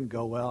somebody and it wouldn't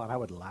go well, and I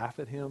would laugh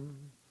at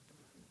him.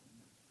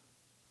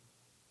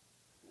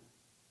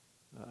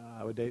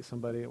 I would date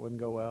somebody, it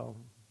wouldn't go well.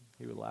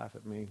 He would laugh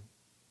at me.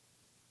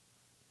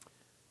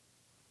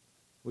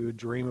 We would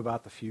dream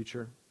about the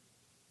future.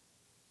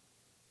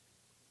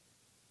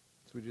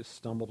 So we just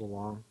stumbled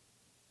along.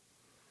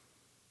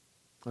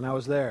 And I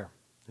was there,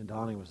 and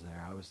Donnie was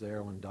there. I was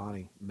there when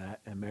Donnie met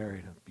and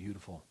married a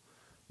beautiful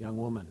young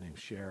woman named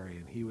Sherry,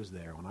 and he was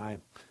there when I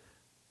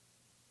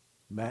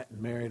met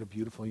and married a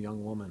beautiful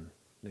young woman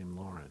named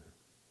Lauren.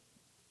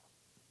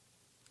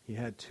 He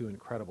had 2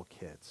 incredible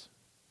kids.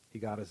 He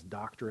got his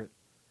doctorate,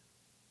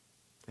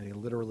 and he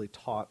literally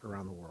taught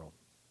around the world.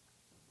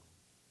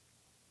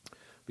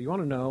 But you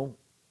want to know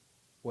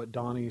what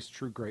Donnie's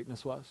true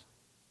greatness was?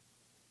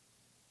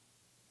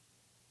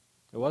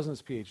 It wasn't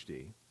his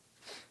PhD.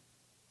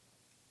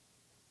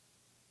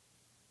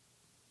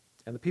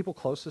 And the people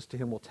closest to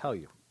him will tell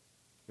you.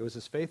 It was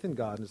his faith in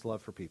God and his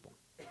love for people.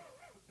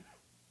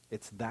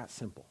 It's that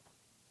simple.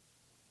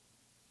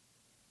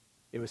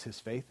 It was his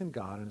faith in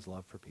God and his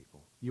love for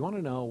people. You want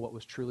to know what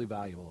was truly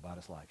valuable about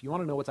his life. You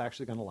want to know what's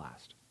actually going to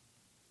last.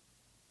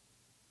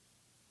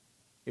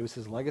 It was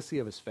his legacy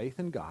of his faith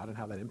in God and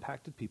how that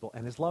impacted people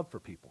and his love for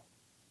people.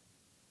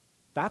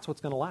 That's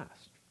what's going to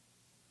last.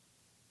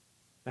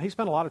 Now, he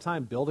spent a lot of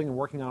time building and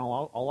working on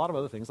a lot of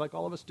other things like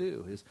all of us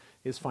do.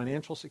 His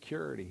financial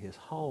security, his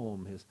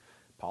home, his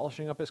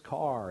polishing up his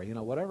car,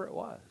 whatever it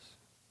was.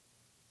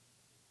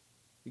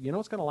 You know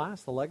what's going to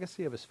last? The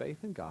legacy of his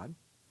faith in God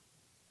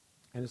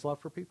and his love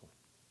for people.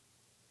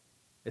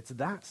 It's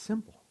that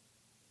simple.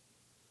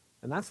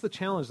 And that's the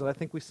challenge that I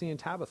think we see in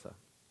Tabitha.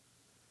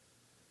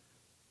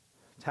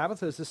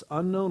 Tabitha is this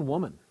unknown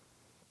woman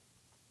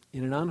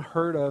in an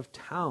unheard of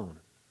town.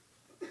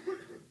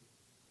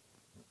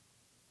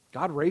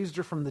 God raised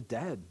her from the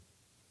dead.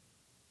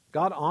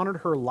 God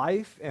honored her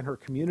life and her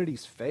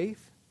community's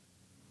faith.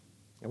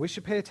 And we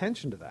should pay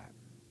attention to that.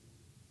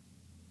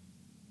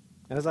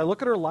 And as I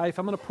look at her life,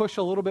 I'm going to push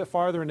a little bit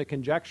farther into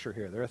conjecture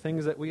here. There are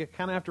things that we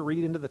kind of have to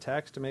read into the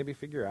text to maybe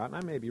figure out. And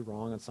I may be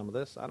wrong on some of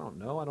this. I don't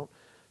know. I don't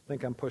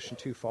think I'm pushing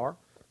too far.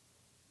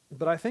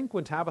 But I think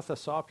when Tabitha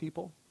saw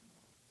people,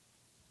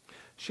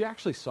 she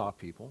actually saw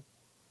people.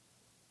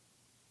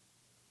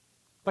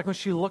 Like when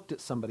she looked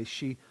at somebody,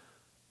 she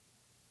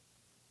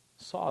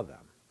saw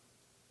them.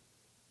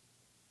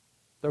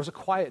 There was a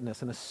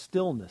quietness and a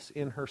stillness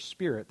in her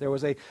spirit. There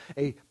was a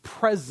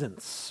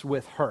presence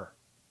with her.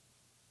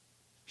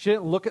 She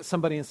didn't look at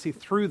somebody and see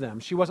through them.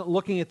 She wasn't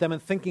looking at them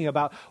and thinking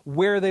about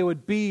where they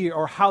would be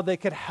or how they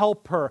could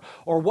help her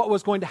or what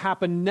was going to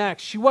happen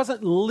next. She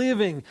wasn't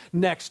living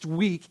next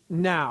week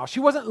now. She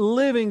wasn't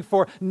living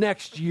for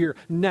next year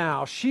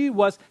now. She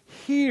was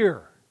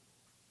here.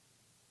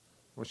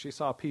 When she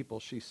saw people,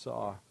 she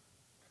saw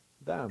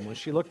them. When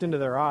she looked into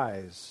their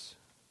eyes,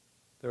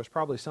 there was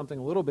probably something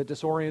a little bit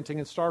disorienting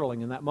and startling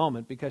in that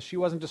moment because she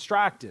wasn't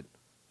distracted.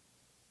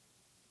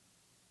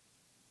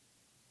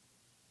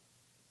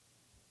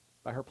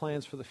 by her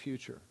plans for the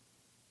future,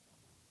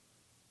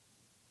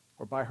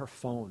 or by her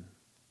phone,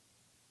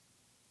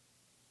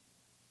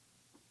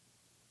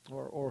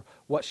 or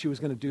what she was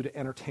going to do to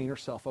entertain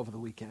herself over the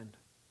weekend,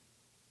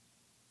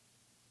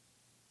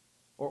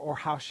 or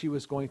how she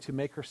was going to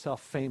make herself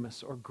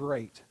famous or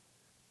great.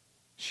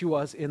 She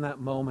was, in that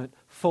moment,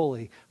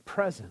 fully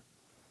present.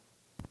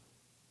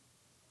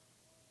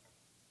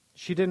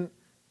 She didn't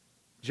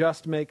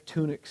just make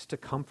tunics to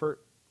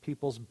comfort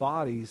people's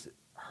bodies.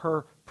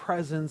 Her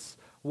presence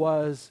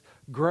was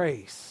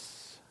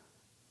grace.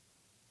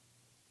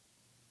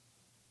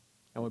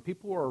 And when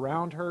people were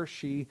around her,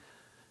 she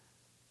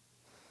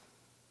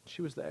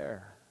was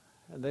there.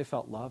 And they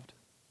felt loved.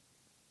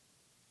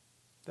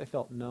 They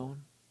felt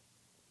known.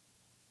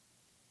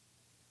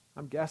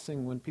 I'm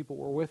guessing when people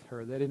were with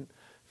her, they didn't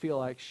feel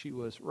like she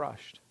was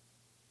rushed,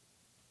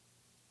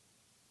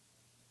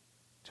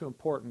 too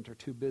important, or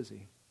too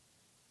busy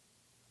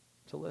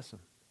to listen,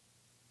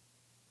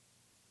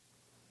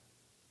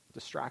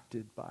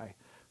 distracted by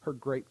her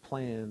great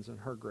plans and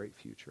her great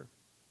future.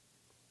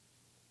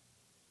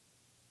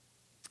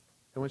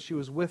 And when she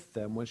was with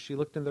them, when she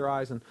looked in their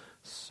eyes and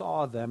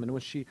saw them, and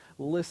when she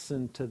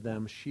listened to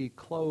them, she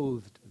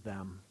clothed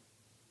them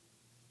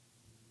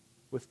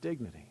with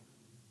dignity,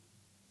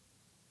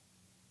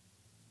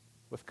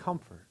 with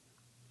comfort.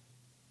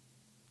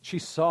 She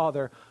saw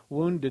their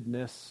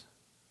woundedness.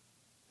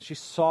 She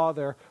saw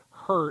their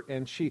hurt,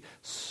 and she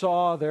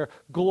saw their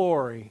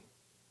glory.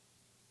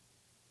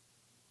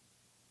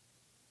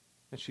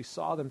 And she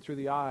saw them through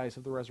the eyes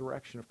of the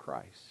resurrection of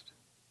Christ.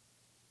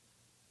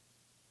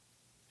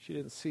 She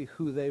didn't see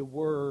who they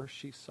were.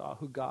 She saw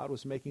who God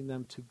was making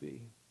them to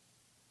be.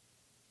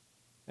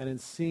 And in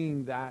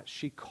seeing that,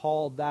 she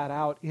called that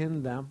out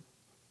in them.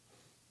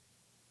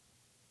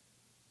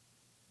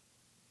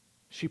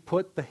 She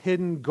put the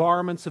hidden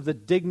garments of the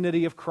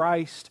dignity of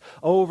Christ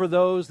over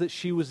those that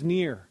she was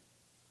near,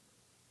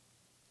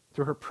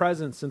 through her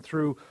presence and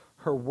through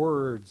her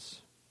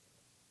words.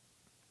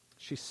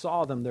 She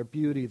saw them, their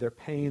beauty, their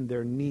pain,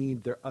 their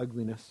need, their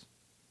ugliness.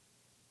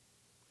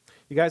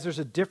 You guys, there's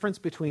a difference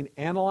between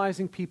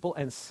analyzing people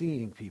and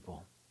seeing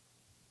people.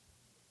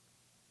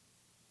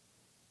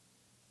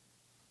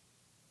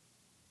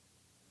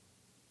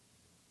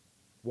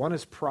 One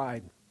is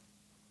pride,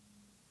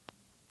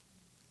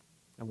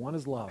 and one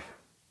is love.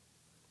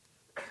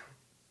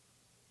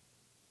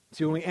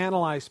 See, when we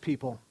analyze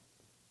people,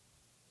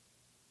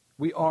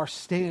 we are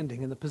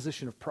standing in the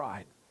position of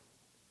pride.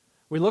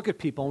 We look at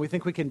people and we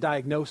think we can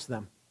diagnose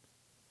them.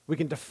 We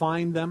can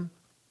define them.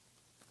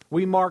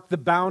 We mark the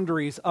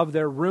boundaries of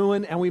their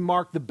ruin, and we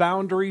mark the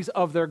boundaries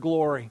of their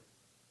glory.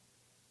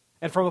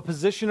 And from a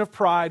position of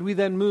pride, we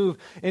then move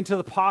into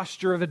the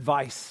posture of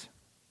advice.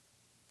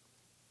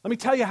 Let me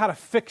tell you how to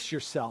fix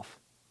yourself.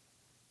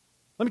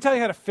 Let me tell you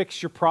how to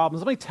fix your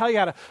problems. Let me tell you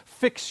how to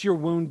fix your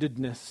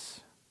woundedness.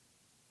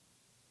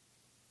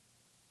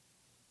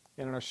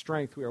 And in our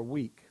strength, we are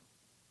weak.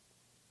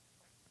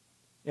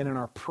 And in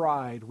our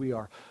pride, we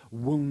are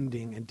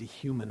wounding and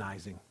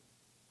dehumanizing.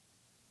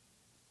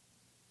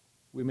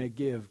 We may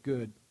give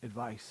good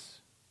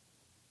advice,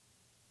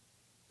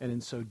 and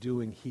in so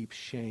doing, heap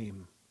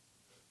shame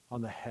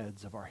on the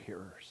heads of our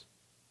hearers,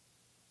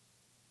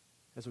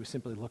 as we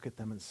simply look at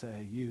them and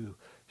say, you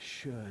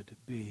should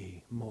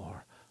be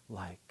more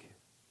like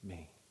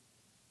me.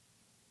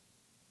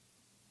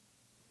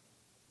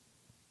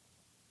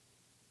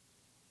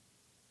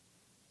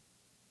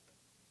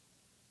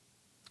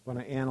 When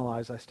I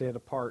analyze, I stand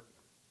apart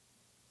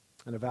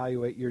and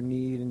evaluate your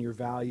need and your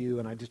value,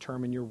 and I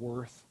determine your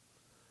worth.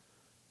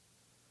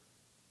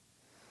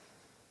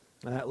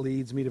 And that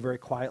leads me to very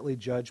quietly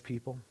judge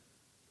people.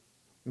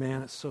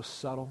 Man, it's so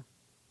subtle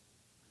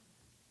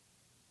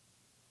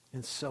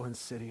and so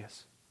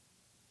insidious.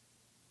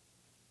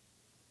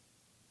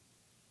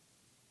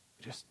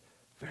 Just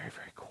very,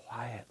 very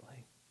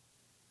quietly,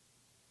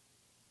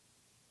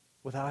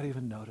 without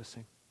even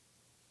noticing,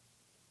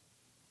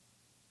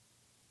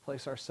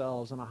 place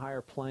ourselves on a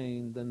higher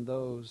plane than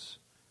those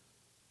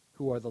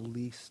who are the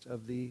least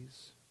of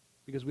these,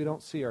 because we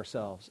don't see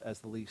ourselves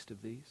as the least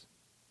of these.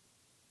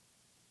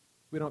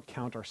 We don't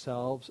count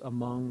ourselves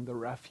among the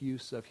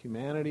refuse of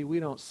humanity. We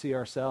don't see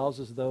ourselves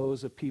as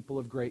those of people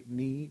of great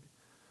need.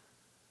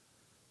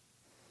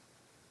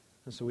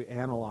 And so we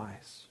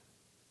analyze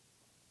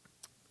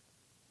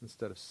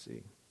instead of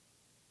see.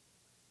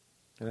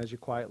 And as you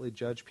quietly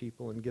judge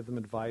people and give them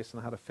advice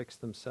on how to fix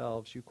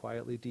themselves, you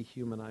quietly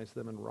dehumanize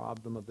them and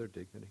rob them of their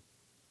dignity.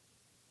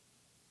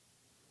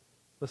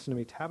 Listen to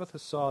me. Tabitha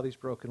saw these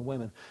broken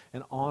women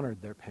and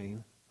honored their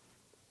pain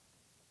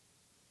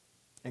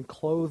and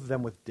clothed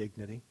them with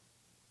dignity.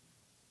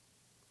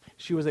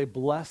 She was a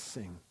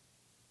blessing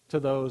to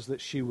those that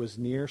she was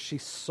near. She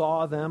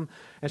saw them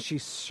and she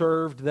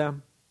served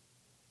them.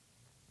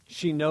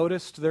 She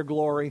noticed their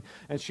glory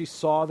and she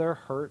saw their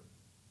hurt.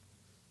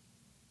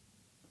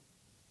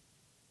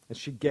 And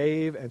she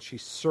gave and she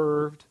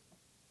served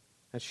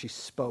and she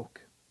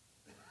spoke.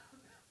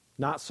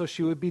 Not so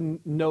she would be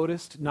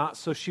noticed, not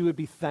so she would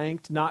be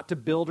thanked, not to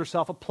build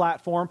herself a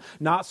platform,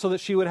 not so that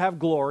she would have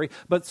glory,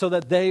 but so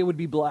that they would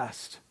be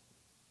blessed.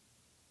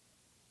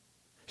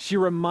 She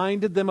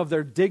reminded them of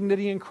their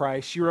dignity in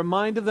Christ. She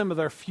reminded them of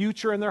their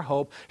future and their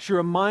hope. She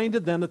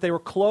reminded them that they were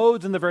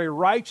clothed in the very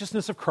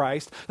righteousness of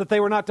Christ, that they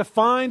were not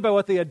defined by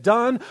what they had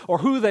done or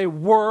who they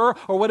were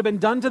or what had been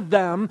done to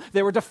them.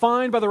 They were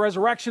defined by the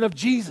resurrection of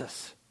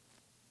Jesus.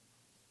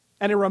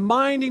 And in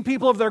reminding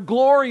people of their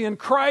glory in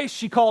Christ,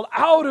 she called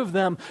out of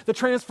them the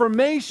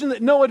transformation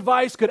that no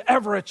advice could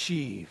ever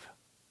achieve.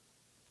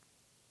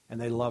 And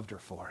they loved her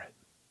for it.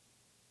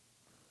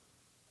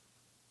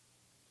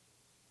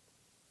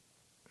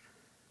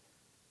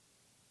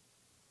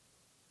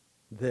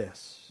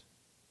 This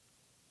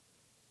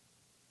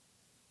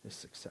is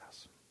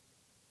success.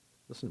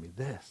 Listen to me.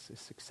 This is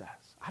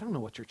success. I don't know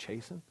what you're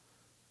chasing.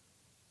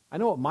 I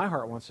know what my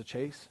heart wants to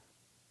chase.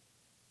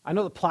 I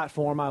know the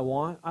platform I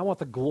want. I want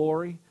the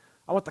glory.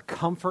 I want the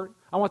comfort.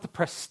 I want the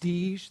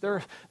prestige.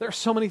 There are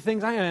so many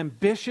things. I am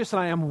ambitious and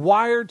I am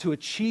wired to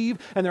achieve,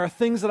 and there are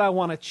things that I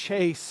want to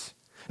chase.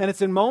 And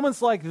it's in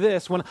moments like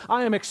this when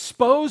I am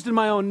exposed in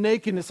my own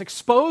nakedness,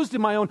 exposed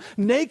in my own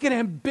naked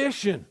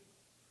ambition,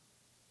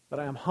 that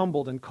I am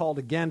humbled and called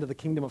again to the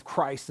kingdom of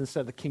Christ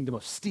instead of the kingdom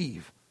of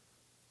Steve.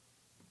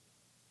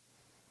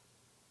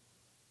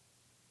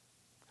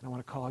 And I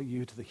want to call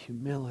you to the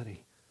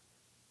humility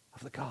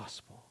of the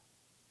gospel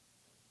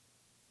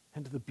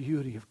and to the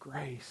beauty of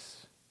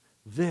grace.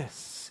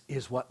 This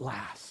is what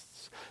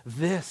lasts.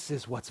 This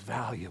is what's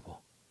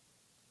valuable.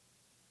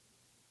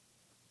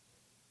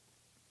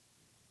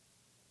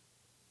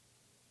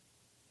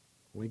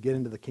 When we get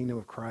into the kingdom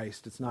of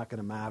Christ, it's not going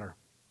to matter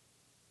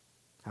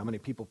how many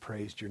people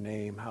praised your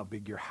name, how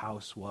big your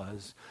house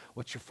was,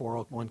 what your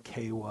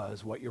 401k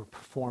was, what your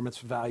performance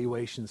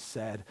valuation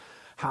said,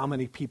 how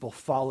many people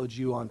followed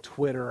you on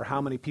Twitter, or how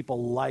many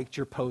people liked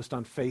your post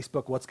on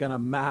Facebook. What's going to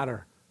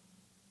matter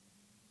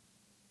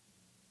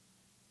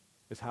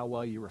is how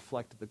well you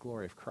reflected the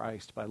glory of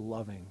Christ by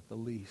loving the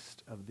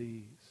least of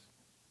these.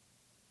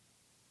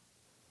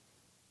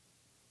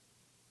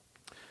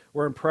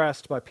 We're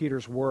impressed by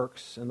Peter's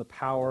works and the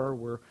power.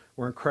 We're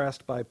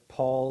impressed by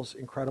Paul's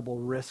incredible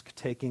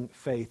risk-taking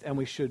faith, and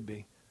we should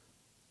be.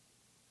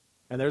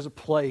 And there's a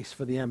place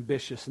for the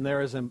ambitious, and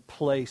there is a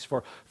place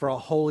for a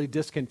holy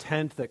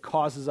discontent that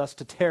causes us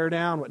to tear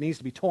down what needs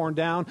to be torn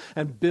down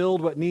and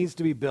build what needs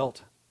to be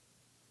built.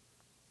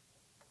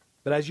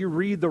 But as you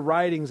read the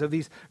writings of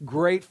these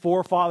great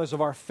forefathers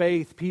of our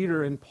faith,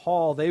 Peter and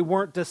Paul, they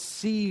weren't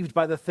deceived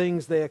by the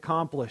things they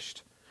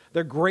accomplished.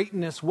 Their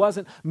greatness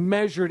wasn't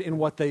measured in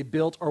what they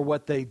built or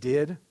what they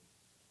did.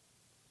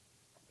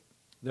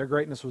 Their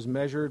greatness was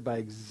measured by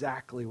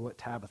exactly what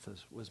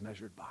Tabitha's was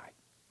measured by.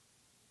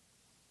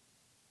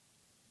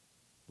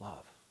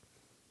 Love.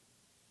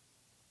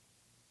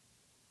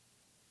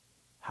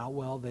 How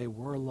well they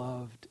were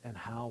loved and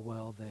how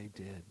well they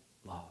did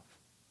love.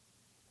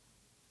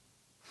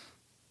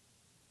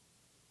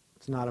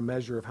 It's not a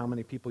measure of how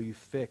many people you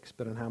fix,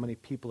 but on how many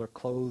people are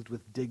clothed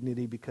with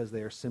dignity because they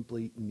are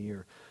simply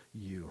near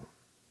you.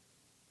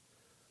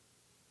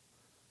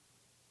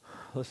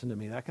 Listen to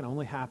me, that can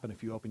only happen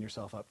if you open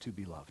yourself up to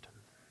be loved.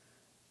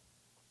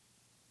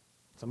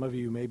 Some of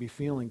you may be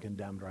feeling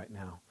condemned right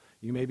now.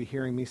 You may be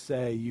hearing me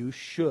say, you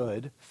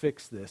should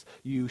fix this.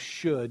 You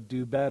should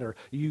do better.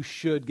 You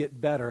should get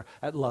better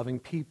at loving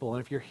people.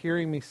 And if you're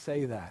hearing me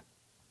say that,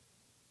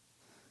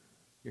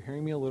 you're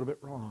hearing me a little bit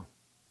wrong.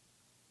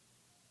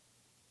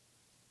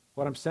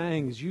 What I'm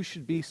saying is you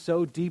should be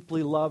so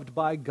deeply loved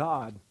by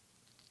God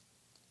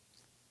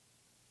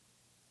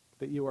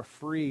that you are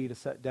free to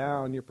set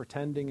down your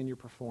pretending and your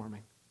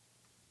performing,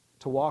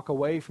 to walk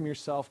away from your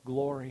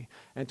self-glory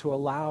and to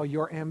allow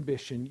your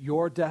ambition,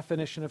 your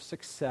definition of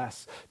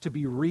success to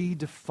be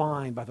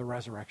redefined by the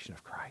resurrection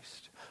of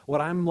Christ.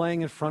 What I'm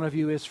laying in front of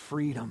you is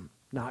freedom,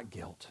 not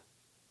guilt.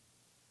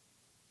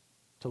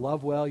 To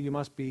love well, you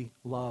must be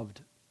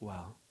loved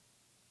well.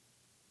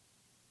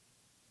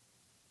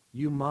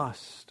 You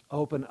must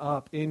open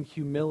up in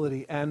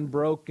humility and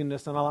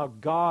brokenness and allow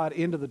God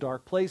into the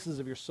dark places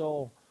of your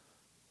soul.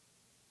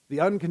 The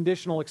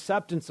unconditional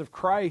acceptance of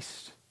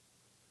Christ,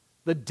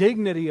 the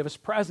dignity of His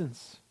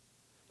presence,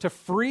 to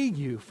free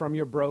you from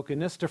your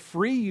brokenness, to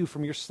free you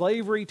from your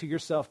slavery to your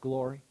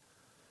self-glory,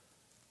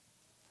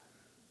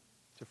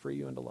 to free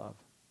you into love.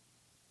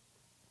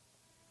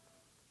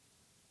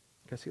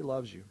 Because He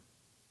loves you.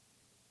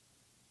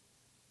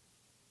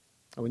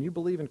 And when you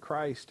believe in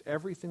Christ,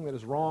 everything that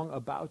is wrong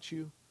about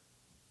you,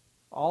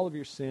 all of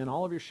your sin,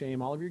 all of your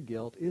shame, all of your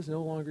guilt is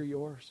no longer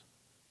yours.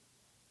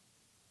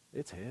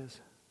 It's His.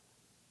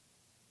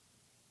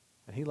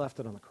 And He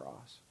left it on the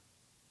cross.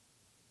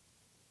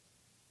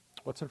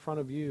 What's in front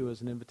of you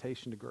is an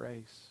invitation to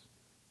grace.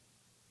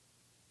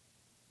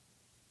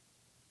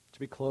 To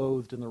be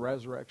clothed in the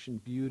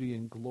resurrection, beauty,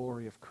 and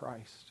glory of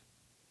Christ.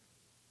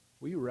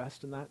 Will you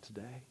rest in that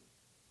today?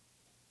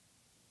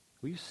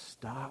 Will you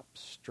stop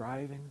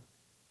striving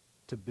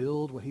to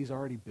build what He's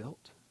already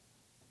built?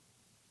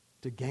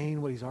 To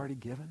gain what He's already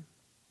given?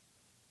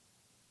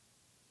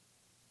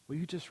 Will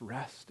you just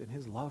rest in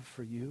his love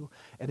for you?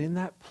 And in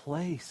that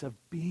place of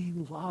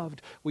being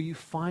loved, will you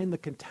find the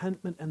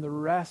contentment and the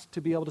rest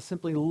to be able to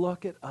simply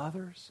look at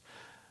others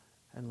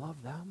and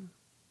love them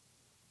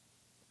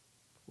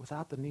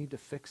without the need to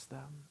fix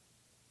them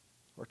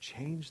or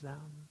change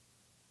them?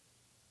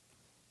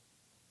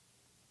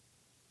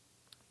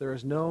 There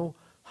is no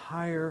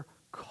higher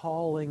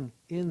calling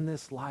in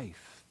this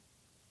life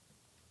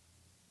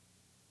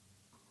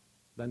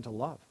than to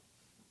love.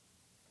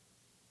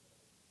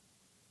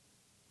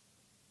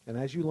 And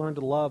as you learn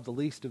to love the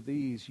least of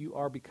these, you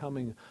are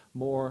becoming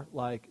more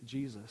like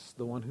Jesus,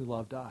 the one who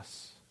loved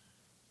us,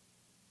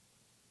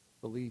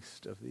 the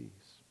least of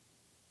these.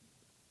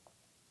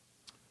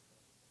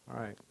 All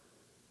right.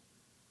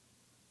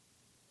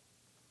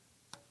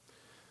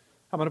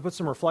 I'm going to put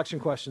some reflection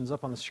questions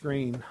up on the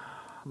screen.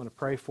 I'm going to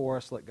pray for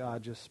us, let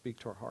God just speak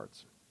to our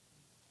hearts.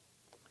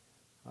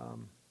 We're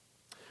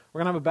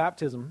going to have a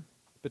baptism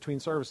between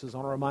services. I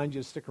want to remind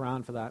you to stick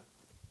around for that.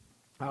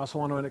 I also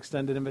want to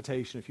extend an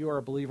invitation. If you are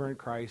a believer in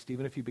Christ,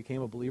 even if you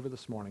became a believer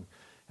this morning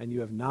and you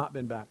have not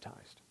been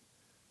baptized,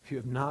 if you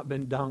have not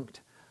been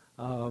dunked,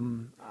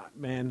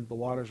 man, the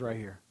water's right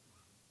here.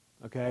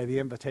 Okay, the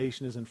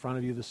invitation is in front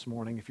of you this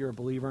morning. If you're a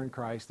believer in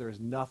Christ, there is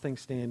nothing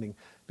standing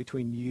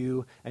between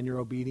you and your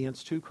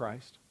obedience to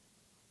Christ.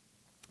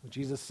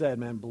 Jesus said,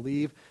 man,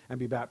 believe and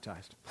be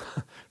baptized,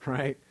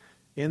 right?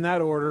 In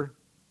that order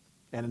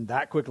and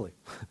that quickly,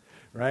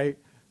 right?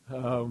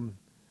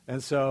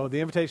 And so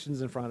the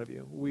invitation's in front of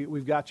you.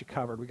 We've got you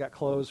covered. We got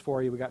clothes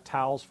for you. We got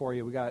towels for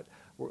you. We got,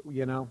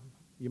 you know,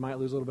 you might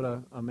lose a little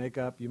bit of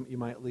makeup. You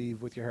might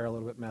leave with your hair a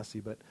little bit messy,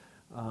 but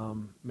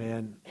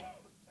man,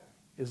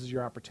 this is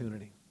your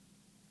opportunity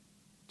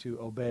to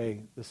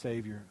obey the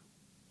Savior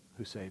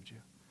who saved you.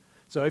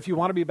 So if you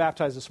want to be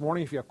baptized this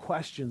morning, if you have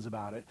questions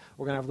about it,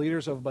 we're going to have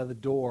leaders over by the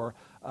door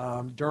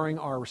during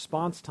our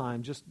response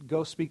time. Just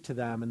go speak to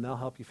them, and they'll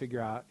help you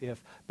figure out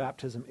if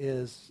baptism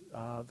is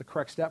the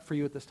correct step for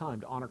you at this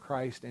time to honor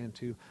Christ and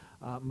to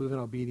move in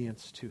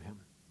obedience to him.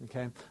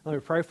 Okay? Let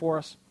me pray for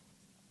us,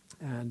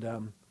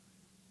 and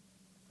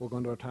we'll go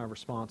into our time of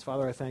response.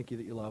 Father, I thank you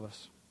that you love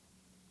us.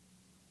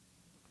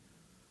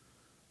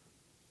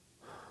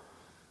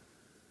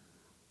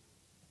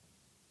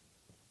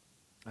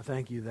 I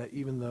thank you that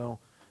even though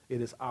it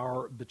is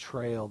our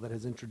betrayal that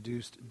has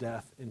introduced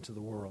death into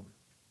the world,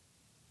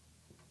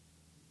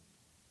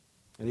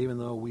 and even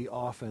though we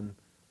often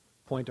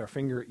point our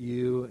finger at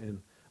you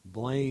and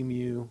blame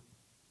you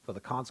for the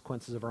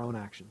consequences of our own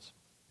actions,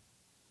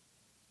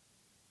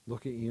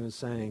 look at you and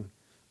saying,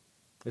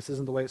 this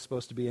isn't the way it's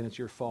supposed to be and it's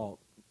your fault.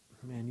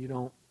 Man, you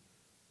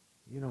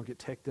don't get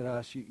ticked at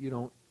us. You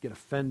don't get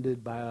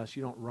offended by us.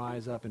 You don't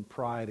rise up in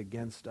pride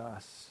against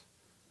us.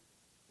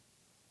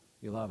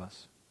 You love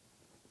us.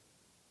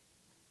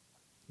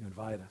 You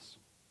invite us.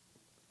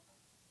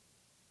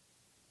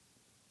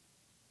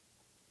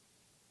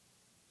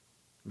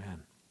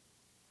 Man,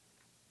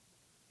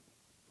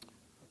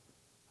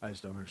 I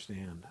just don't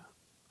understand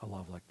a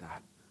love like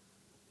that.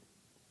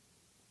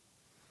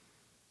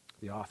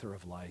 The author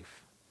of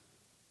life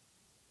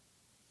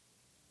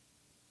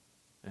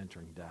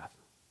entering death.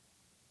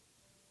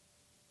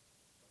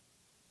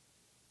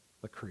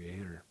 The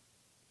Creator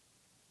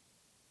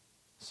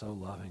so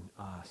loving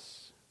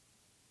us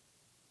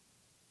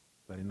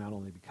that he not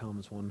only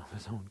becomes one of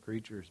his own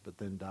creatures, but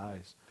then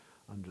dies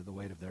under the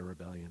weight of their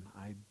rebellion.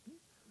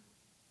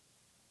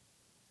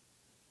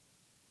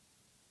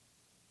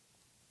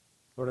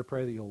 Lord, I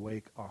pray that you'll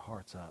wake our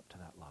hearts up to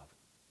that love.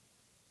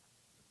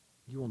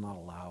 You will not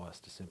allow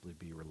us to simply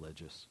be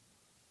religious,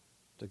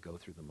 to go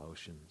through the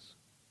motions,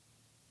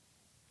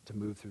 to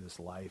move through this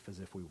life as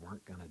if we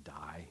weren't going to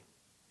die,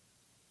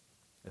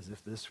 as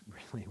if this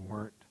really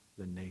weren't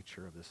the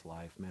nature of this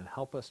life. Man,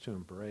 help us to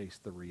embrace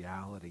the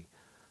reality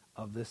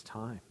of this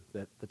time,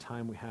 that the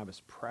time we have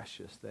is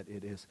precious, that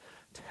it is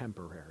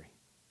temporary,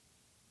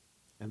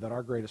 and that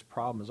our greatest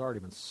problem has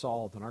already been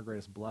solved and our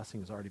greatest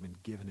blessing has already been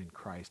given in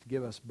Christ.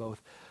 Give us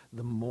both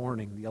the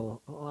mourning,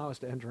 allow us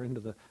to enter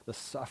into the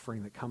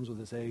suffering that comes with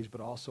this age,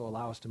 but also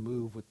allow us to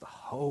move with the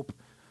hope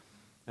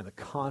and the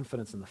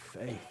confidence and the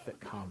faith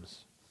that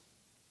comes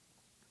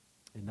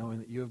in knowing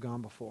that you have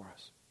gone before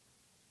us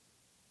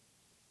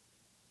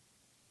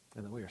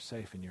and that we are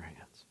safe in your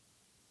hands.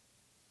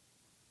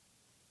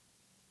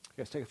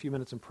 Guys, take a few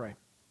minutes and pray.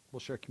 We'll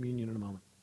share communion in a moment.